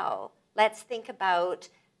now let's think about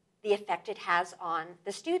the effect it has on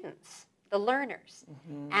the students. the learners.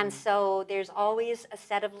 And so there's always a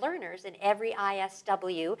set of learners in every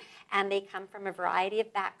ISW, and they come from a variety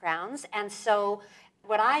of backgrounds. And so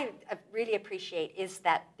what I really appreciate is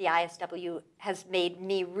that the ISW has made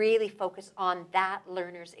me really focus on that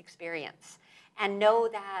learner's experience and know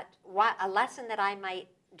that a lesson that I might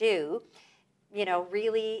do, you know,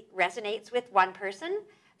 really resonates with one person.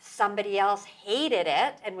 Somebody else hated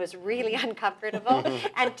it and was really uncomfortable,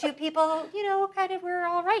 and two people, you know, kind of were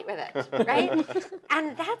all right with it, right?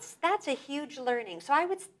 And that's a huge learning. So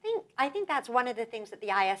I think that's one of the things that the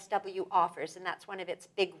ISW offers, and that's one of its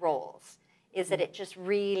big roles, is that it just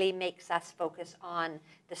really makes us focus on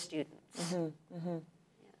the students.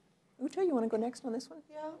 Ute, you want to go next on this one?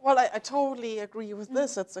 Yeah, well, I totally agree with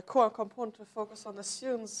this. It's a core component to focus on the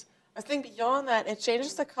students. I think beyond that, it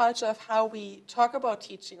changes the culture of how we talk about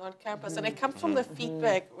teaching on campus. And it comes from the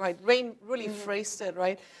feedback, right? Rain really phrased it,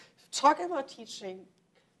 right? Talking about teaching,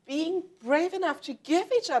 being brave enough to give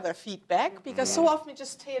each other feedback, because so often we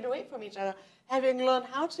just stay away from each other. Having learned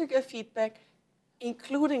how to give feedback,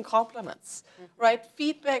 including compliments, right?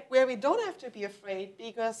 Feedback where we don't have to be afraid,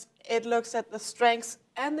 because it looks at the strengths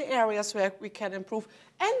and the areas where we can improve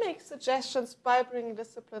and make suggestions by bringing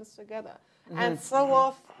disciplines together. And so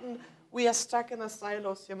often we are stuck in the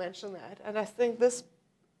silos, you mentioned that. And I think this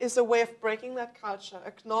is a way of breaking that culture,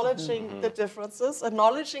 acknowledging the differences,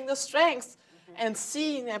 acknowledging the strengths, and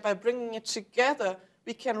seeing that by bringing it together,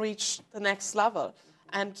 we can reach the next level.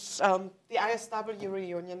 And the ISW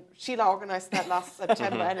reunion, Sheila organized that last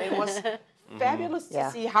September, and it was fabulous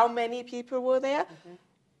to see how many people were there.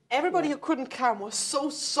 Everybody who couldn't come was so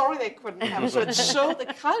sorry they couldn't come. So it showed the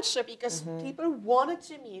culture, because people wanted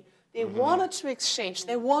to meet. They wanted to exchange.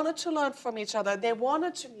 They wanted to learn from each other. They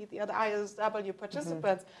wanted to meet the other ISW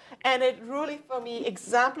participants. And it really, for me,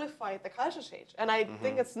 exemplified the culture change. And I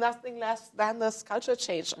think it's nothing less than this culture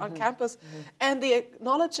change on campus. And the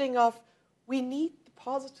acknowledging of, we need the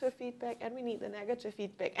positive feedback and we need the negative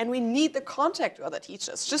feedback. And we need the contact with other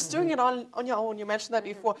teachers. Just doing it on your own, you mentioned that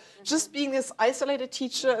before. Just being this isolated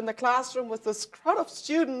teacher in the classroom with this crowd of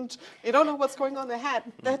students, you don't know what's going on in their head.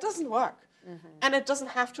 That doesn't work. And it doesn't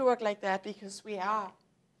have to work like that, because we are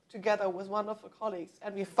together with wonderful colleagues,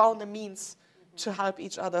 and we found the means to help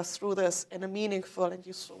each other through this in a meaningful and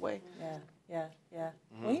useful way. Yeah.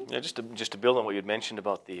 Yeah, just to build on what you had mentioned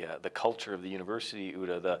about the culture of the university,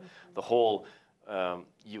 Ute, the whole,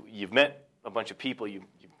 you've met a bunch of people, you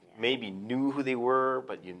maybe knew who they were,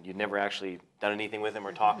 but you'd never actually done anything with them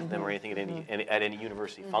or talked to them or anything at any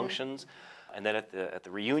university functions. And then at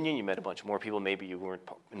the reunion, you met a bunch more people. Maybe you weren't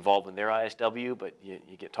involved in their ISW, but you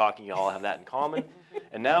get talking. You all have that in common.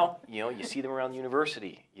 And now, you know, you see them around the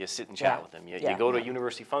university. You sit and chat with them. You go to a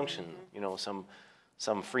university function. You know, some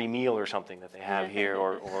free meal or something that they have here,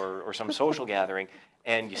 or some social gathering,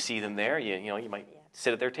 and you see them there. You know, you might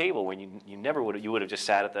sit at their table when you never would have. You would have just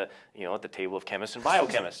sat at the table of chemists and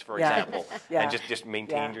biochemists, for example, and just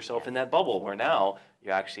maintained yourself in that bubble. Where now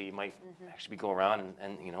you might actually go around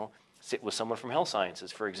and you know, sit with someone from health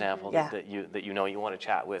sciences, for example, that you know you want to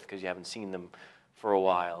chat with because you haven't seen them for a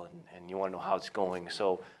while, and you want to know how it's going.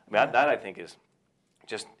 So I mean, that I think is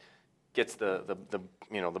just gets the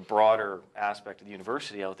broader aspect of the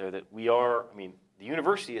university out there, that we are. I mean, the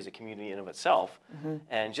university is a community in of itself,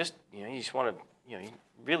 and just you just want to you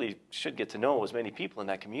really should get to know as many people in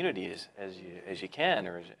that community as you can,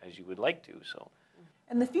 or as you would like to. So.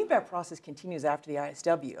 And the feedback process continues after the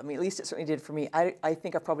ISW. I mean, at least it certainly did for me. I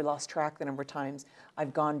think I've probably lost track the number of times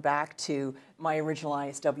I've gone back to my original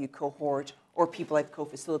ISW cohort, or people I've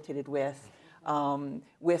co-facilitated with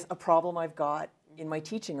a problem I've got in my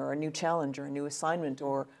teaching, or a new challenge, or a new assignment,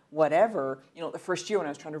 or whatever. You know, the first year when I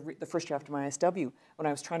was trying to, the first year after my ISW, when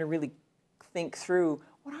I was trying to really think through,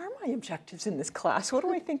 what are my objectives in this class? What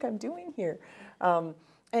do I think I'm doing here?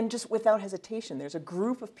 And just without hesitation, there's a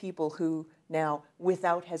group of people who now,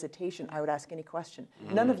 without hesitation, I would ask any question.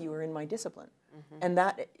 None of you are in my discipline. And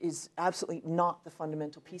that is absolutely not the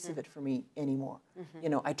fundamental piece of it for me anymore. You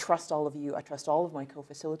know, I trust all of you. I trust all of my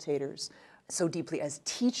co-facilitators so deeply as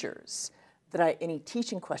teachers that any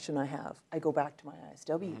teaching question I have, I go back to my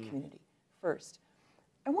ISW community first.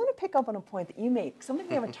 I want to pick up on a point that you made, something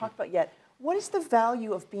we haven't talked about yet. What is the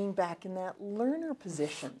value of being back in that learner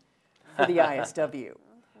position for the ISW?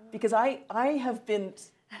 Because I have been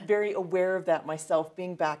very aware of that myself,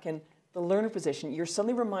 being back in the learner position. You're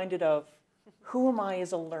suddenly reminded of, who am I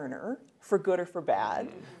as a learner, for good or for bad?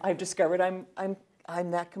 I've discovered I'm I'm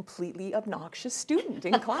that completely obnoxious student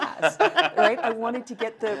in class, right? I wanted to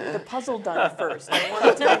get the puzzle done first. I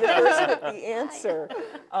wanted to be the person with the answer.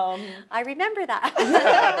 I remember that.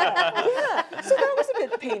 Yeah, so that was a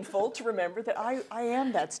bit painful to remember that I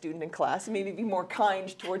am that student in class, and maybe be more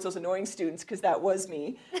kind towards those annoying students, because that was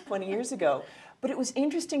me 20 years ago. But it was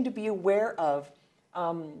interesting to be aware of,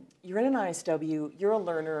 you're in an ISW, you're a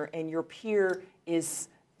learner, and your peer is,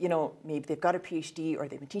 you know, maybe they've got a PhD or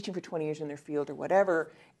they've been teaching for 20 years in their field or whatever,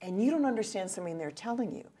 and you don't understand something they're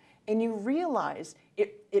telling you. And you realize,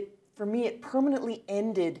 for me, it permanently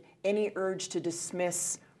ended any urge to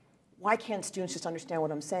dismiss, why can't students just understand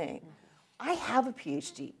what I'm saying? I have a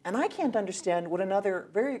PhD, and I can't understand what another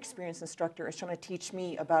very experienced instructor is trying to teach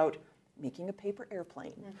me about making a paper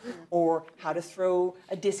airplane, or how to throw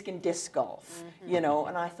a disc in disc golf, you know,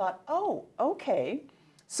 and I thought, oh, okay.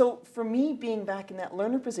 So for me, being back in that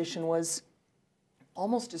learner position was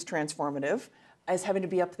almost as transformative as having to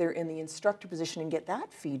be up there in the instructor position and get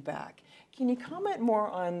that feedback. Can you comment more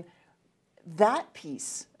on that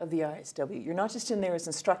piece of the ISW? You're not just in there as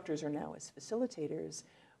instructors or now as facilitators.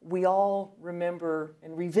 We all remember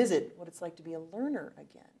and revisit what it's like to be a learner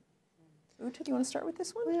again. Ute, do you want to start with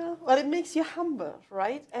this one? Yeah, well, it makes you humble,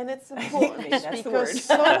 right? And it's important that's because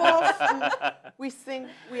so often we think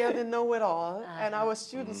we are the know-it-all, and our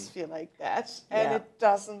students feel like that, and it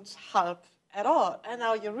doesn't help at all. And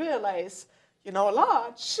now you realize you know a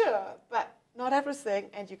lot, sure, but not everything,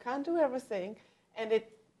 and you can't do everything, and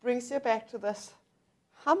it brings you back to this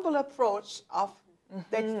humble approach of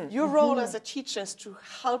that your role as a teacher is to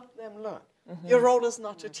help them learn. Your role is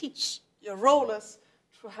not to teach. Your role is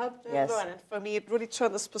to help them learn. And for me, it really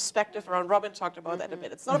turned this perspective around. Robin talked about that a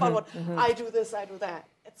bit. It's not about what I do this, I do that.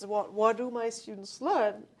 It's what do my students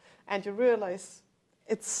learn? And you realize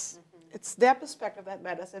it's their perspective that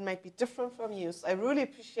matters and might be different from you. So I really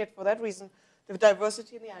appreciate, for that reason, the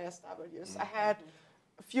diversity in the ISWs. I had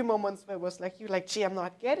a few moments where it was like, gee, I'm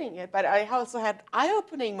not getting it. But I also had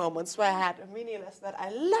eye-opening moments where I had a mini lesson that I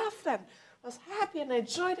loved and was happy and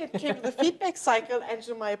enjoyed it, came to the feedback cycle, and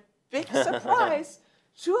to my big surprise,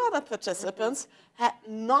 2 other participants had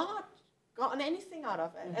not gotten anything out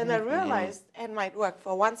of it. And I realized it might work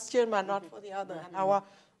for one student, but not for the other. And our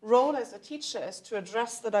role as a teacher is to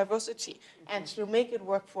address the diversity and to make it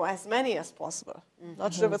work for as many as possible.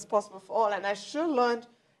 Not sure if it's possible for all. And I sure learned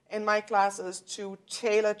in my classes to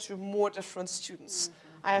tailor to more different students.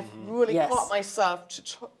 I have really taught myself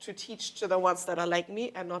to teach to the ones that are like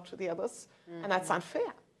me and not to the others. And that's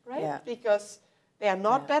unfair, right? Yeah. Because they are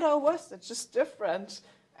not better or worse, they're just different.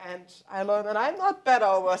 And I learned that I'm not better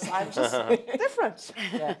or worse, I'm just different.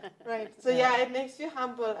 Right? So it makes you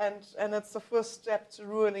humble, and it's the first step to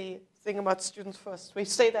really think about students first. We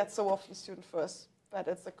say that so often, student first, but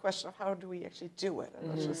it's a question of how do we actually do it, and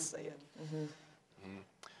not just say it.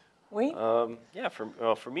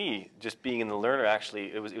 For me, just being in the learner,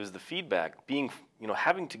 actually, it was the feedback,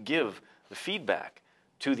 having to give the feedback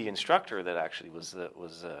to the instructor that actually was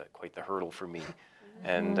quite the hurdle for me.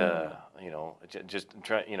 And just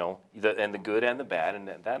try, and the good and the bad, and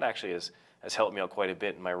that actually has helped me out quite a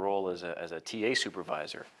bit in my role as a TA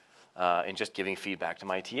supervisor, in just giving feedback to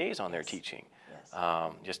my TAs on their teaching.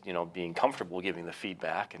 Just being comfortable giving the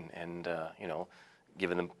feedback and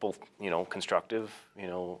giving them both constructive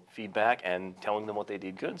feedback and telling them what they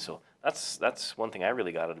did good. So that's one thing I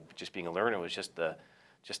really got out of just being a learner, was just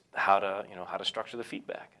how to structure the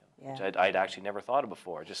feedback. Which I'd actually never thought of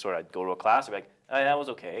before. Just sort of, I'd go to a class, I'd be like, oh, that was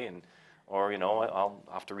okay, or I'll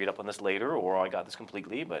have to read up on this later, or I got this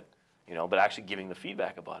completely, but actually giving the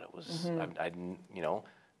feedback about it was, I'd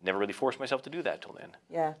never really forced myself to do that till then.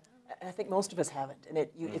 Yeah, and I think most of us haven't, and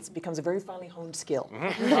it becomes a very finely honed skill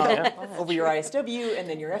over your ISW, and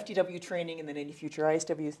then your FDW training, and then any future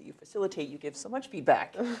ISWs that you facilitate, you give so much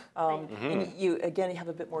feedback. And you have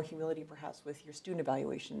a bit more humility perhaps with your student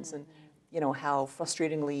evaluations, and how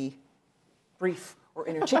frustratingly brief or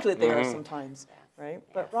inarticulate they are sometimes, right?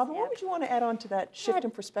 But Robin, what would you want to add on to that shift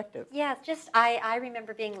in perspective? Yeah, just I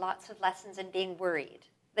remember being lots of lessons and being worried,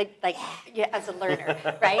 like as a learner,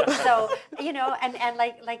 right? So and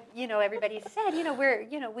like everybody said,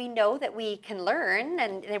 we know that we can learn,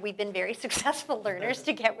 and that we've been very successful learners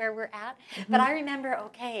to get where we're at. But I remember,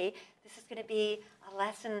 okay, this is going to be a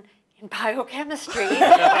lesson in biochemistry.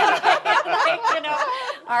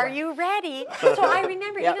 Are you ready? So I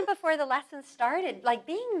remember even before the lesson started, like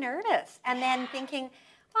being nervous, and then thinking,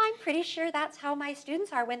 well, I'm pretty sure that's how my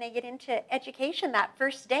students are when they get into education that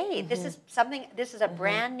first day. This is a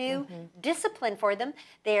brand new discipline for them.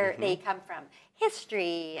 They come from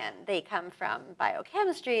history, and they come from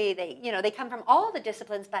biochemistry. They come from all the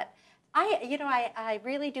disciplines, but I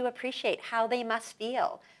really do appreciate how they must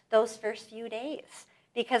feel those first few days,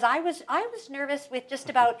 because I was nervous with just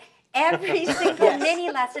about every single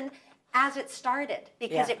mini lesson as it started,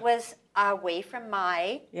 because it was away from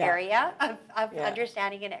my area of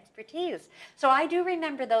understanding and expertise. So I do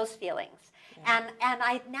remember those feelings. And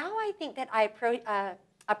I think that I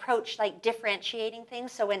approach like differentiating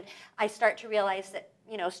things. So when I start to realize that,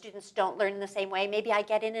 you know, students don't learn in the same way, maybe I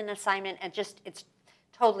get in an assignment and it's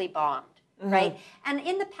totally bombed. Right? And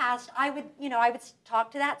in the past, I would talk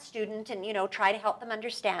to that student and, you know, try to help them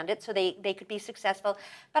understand it so they could be successful.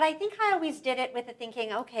 But I think I always did it with the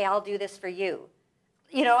thinking, okay, I'll do this for you.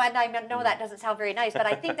 You know, and I know that doesn't sound very nice, but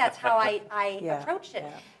I think that's how I approached it.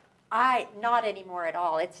 Not anymore at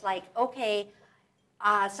all. It's like, okay,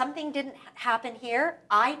 something didn't happen here.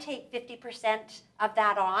 I take 50% of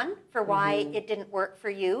that on for why it didn't work for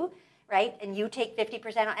you. Right? And you take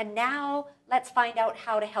 50%, and now let's find out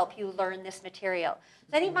how to help you learn this material.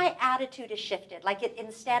 So I think my attitude has shifted. Like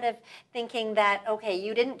instead of thinking that, okay,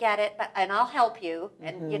 you didn't get it, and I'll help you,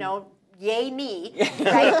 and you know, yay me,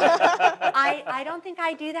 right? I don't think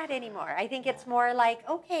I do that anymore. I think it's more like,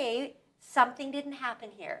 okay, something didn't happen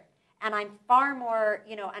here. And I'm far more,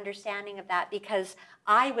 you know, understanding of that because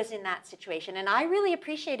I was in that situation. And I really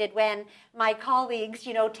appreciated when my colleagues,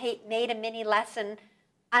 you know, made a mini lesson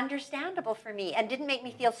understandable for me and didn't make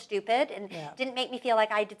me feel stupid and didn't make me feel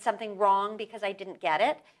like I did something wrong because I didn't get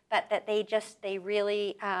it, but that they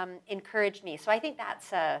really encouraged me. So I think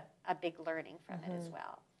that's a big learning from it as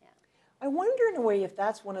well. Yeah. I wonder in a way if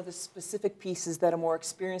that's one of the specific pieces that a more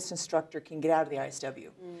experienced instructor can get out of the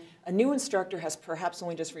ISW. A new instructor has perhaps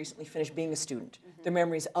only just recently finished being a student. Their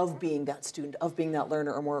memories of being that student, of being that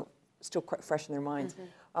learner are more still quite fresh in their minds.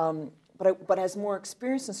 But as more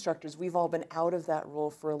experienced instructors, we've all been out of that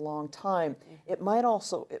role for a long time. It might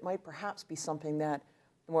perhaps be something that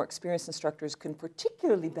the more experienced instructors can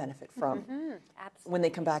particularly benefit from when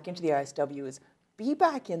they come back into the ISW is be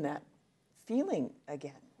back in that feeling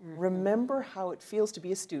again. Remember how it feels to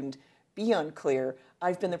be a student. Be unclear.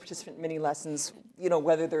 I've been the participant in many lessons, you know,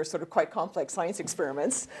 whether they're sort of quite complex science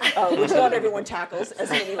experiments, which not everyone tackles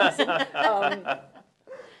as a mini lesson.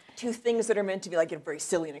 To things that are meant to be like very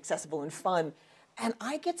silly and accessible and fun, and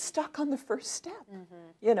I get stuck on the first step.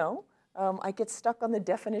 You know, I get stuck on the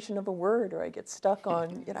definition of a word, or I get stuck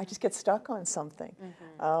on, you know, I just get stuck on something.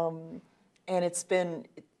 And it's been,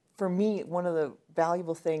 for me, one of the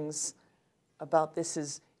valuable things about this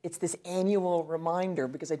is it's this annual reminder,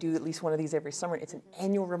 because I do at least one of these every summer. It's an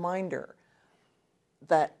annual reminder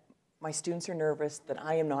that my students are nervous, that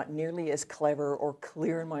I am not nearly as clever or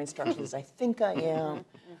clear in my instructions as I think I am.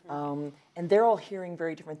 And they're all hearing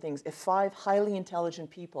very different things. If 5 highly intelligent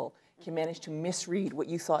people can manage to misread what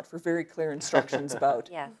you thought for very clear instructions about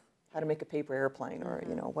how to make a paper airplane or,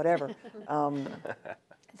 you know, whatever,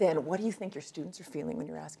 then what do you think your students are feeling when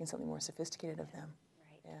you're asking something more sophisticated of them?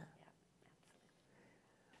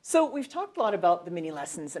 So we've talked a lot about the mini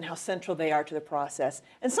lessons and how central they are to the process.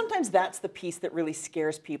 And sometimes that's the piece that really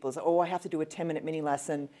scares people is, oh, I have to do a 10-minute mini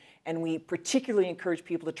lesson. And we particularly encourage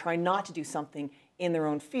people to try not to do something in their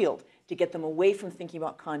own field, to get them away from thinking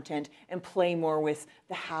about content and play more with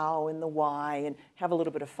the how and the why and have a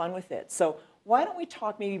little bit of fun with it. So why don't we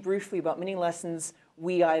talk maybe briefly about mini lessons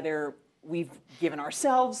we've given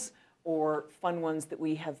ourselves or fun ones that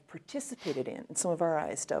we have participated in some of our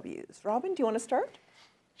ISWs. Robin, do you want to start?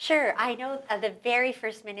 Sure. I know the very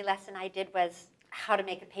first mini lesson I did was how to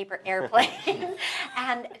make a paper airplane.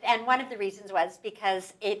 and one of the reasons was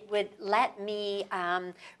because it would let me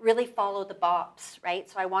really follow the box, right?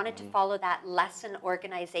 So I wanted to follow that lesson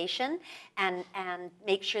organization and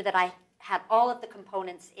make sure that I had all of the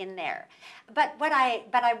components in there. But what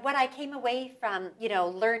I came away from, you know,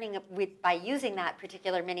 learning by using that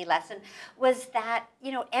particular mini lesson was that,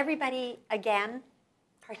 you know, everybody, again,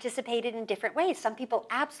 participated in different ways. Some people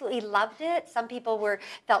absolutely loved it. Some people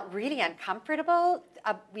felt really uncomfortable,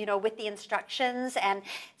 you know, with the instructions. And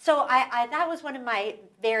so that was one of my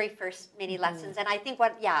very first mini lessons. And I think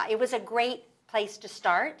it was a great place to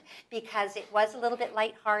start because it was a little bit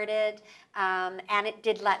lighthearted, and it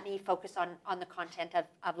did let me focus on the content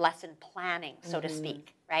of lesson planning, so to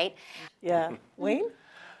speak, right? Yeah. Wayne?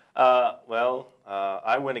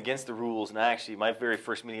 I went against the rules, and actually my very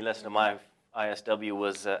first mini lesson of my ISW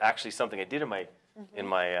was actually something I did in my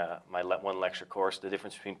one lecture course, the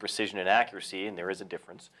difference between precision and accuracy, and there is a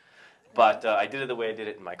difference. But I did it the way I did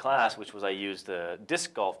it in my class, which was I used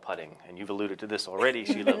disc golf putting, and you've alluded to this already,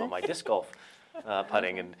 Sheila, about my disc golf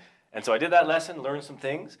putting, And so I did that lesson, learned some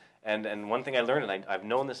things, and one thing I learned, and I've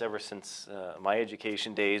known this ever since my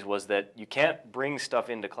education days, was that you can't bring stuff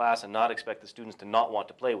into class and not expect the students to not want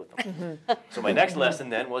to play with them. So my next lesson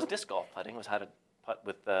then was disc golf putting, was how to putt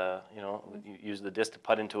with, you know, you use the disc to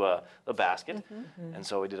putt into a basket. And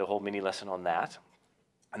so we did a whole mini lesson on that.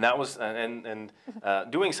 And that was,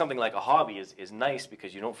 doing something like a hobby is nice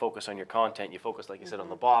because you don't focus on your content, you focus, like you said, on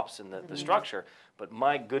the bops and the structure, but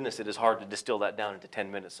my goodness, it is hard to distill that down into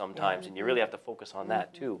 10 minutes sometimes, and you really have to focus on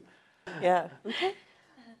that too. Yeah.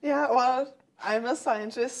 Yeah, well, I'm a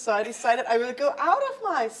scientist, so I decided I will go out of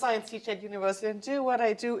my science teacher at university and do what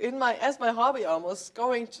I do as my hobby almost,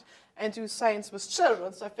 and do science with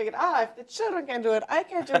children. So I figured, if the children can do it, I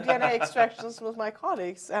can do DNA extractions with my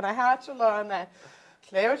colleagues, and I had to learn that.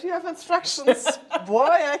 Clarity of instructions, boy,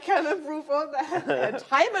 I can improve on that. And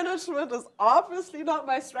time management is obviously not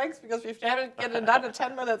my strength because if you haven't get it done in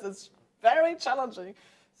 10 minutes, it's very challenging.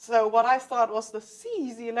 So what I thought was the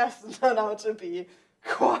easy lesson turned out to be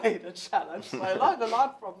quite a challenge. So I learned a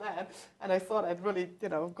lot from that, and I thought I'd really,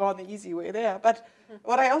 gone the easy way there. But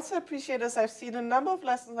what I also appreciate is I've seen a number of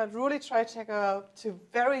lessons that really try to go to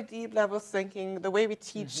very deep level thinking, the way we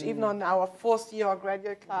teach, even on our fourth year or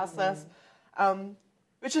graduate classes.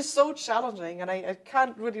 Which is so challenging, and I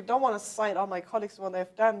don't want to cite all my colleagues what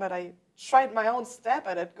they've done, but I tried my own step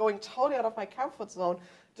at it, going totally out of my comfort zone,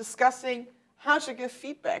 discussing how to give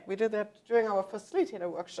feedback. We did that during our facilitator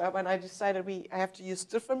workshop, and I decided I have to use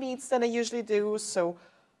different means than I usually do. So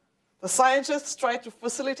the scientists tried to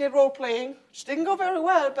facilitate role-playing, which didn't go very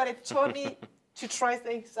well, but it taught me to try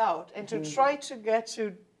things out and to try to get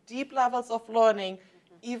to deep levels of learning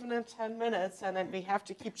even in 10 minutes, and then we have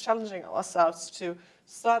to keep challenging ourselves to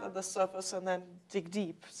start at the surface and then dig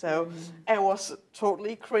deep. So it was a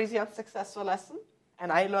totally crazy unsuccessful lesson,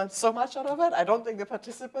 and I learned so much out of it. I don't think the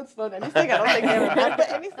participants learned anything. I don't think they remember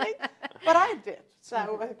anything, but I did. So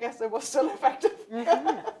I guess it was still effective.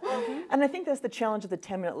 And I think that's the challenge of the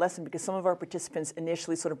 10-minute lesson, because some of our participants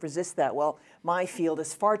initially sort of resist that. Well, my field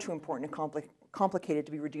is far too important and complicated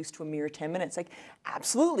to be reduced to a mere 10 minutes. Like,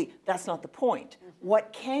 absolutely, that's not the point.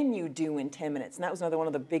 What can you do in 10 minutes? And that was another one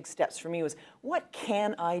of the big steps for me, was what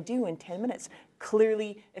can I do in 10 minutes?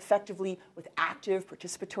 Clearly, effectively, with active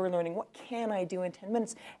participatory learning, what can I do in 10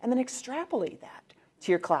 minutes? And then extrapolate that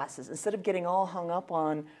to your classes. Instead of getting all hung up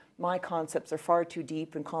on my concepts are far too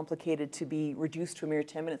deep and complicated to be reduced to a mere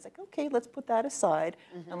 10 minutes. Like, okay, let's put that aside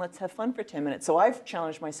and let's have fun for 10 minutes. So I've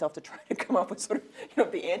challenged myself to try to come up with sort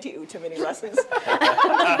of, the anti-Ute mini lessons.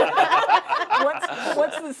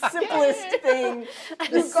 what's the simplest thing,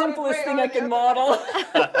 I can model?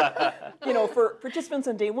 For participants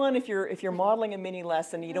on day one, if you're modeling a mini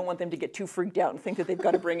lesson, you don't want them to get too freaked out and think that they've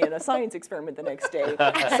got to bring in a science experiment the next day.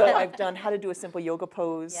 So I've done how to do a simple yoga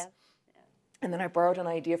pose. Yeah. And then I borrowed an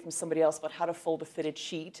idea from somebody else about how to fold a fitted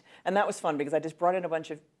sheet. And that was fun because I just brought in a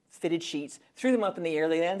bunch of fitted sheets, threw them up in the air,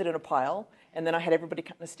 they landed in a pile, and then I had everybody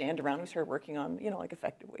kind of stand around and we started working on, like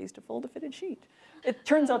effective ways to fold a fitted sheet. It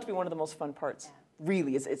turns out to be one of the most fun parts,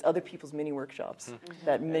 really, is other people's mini workshops.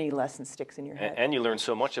 That mini lesson sticks in your head. And you learn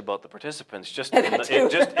so much about the participants just in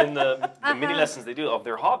the mini lessons they do of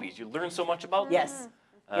their hobbies. You learn so much about them. Yes.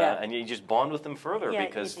 And you just bond with them further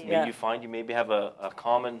because maybe you find you maybe have a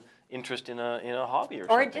common interest in a hobby or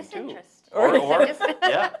something disinterest. too. Or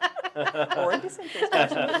disinterest,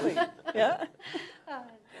 absolutely. Yeah.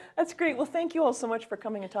 That's great. Well, thank you all so much for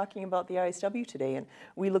coming and talking about the ISW today. And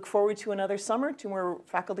we look forward to another summer, 2 more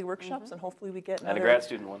faculty workshops, and hopefully we get another. And a grad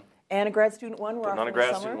student one. And a grad student one. Putting on a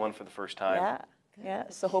grad student one for the first time. Yeah. Yeah,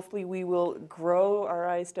 so hopefully we will grow our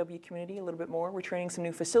ISW community a little bit more. We're training some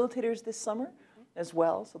new facilitators this summer as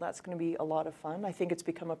well, so that's going to be a lot of fun. I think it's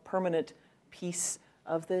become a permanent piece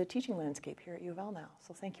of the teaching landscape here at U of L now.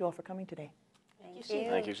 So thank you all for coming today. Thank you.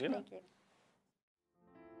 Thank you, Sheila. Thank you.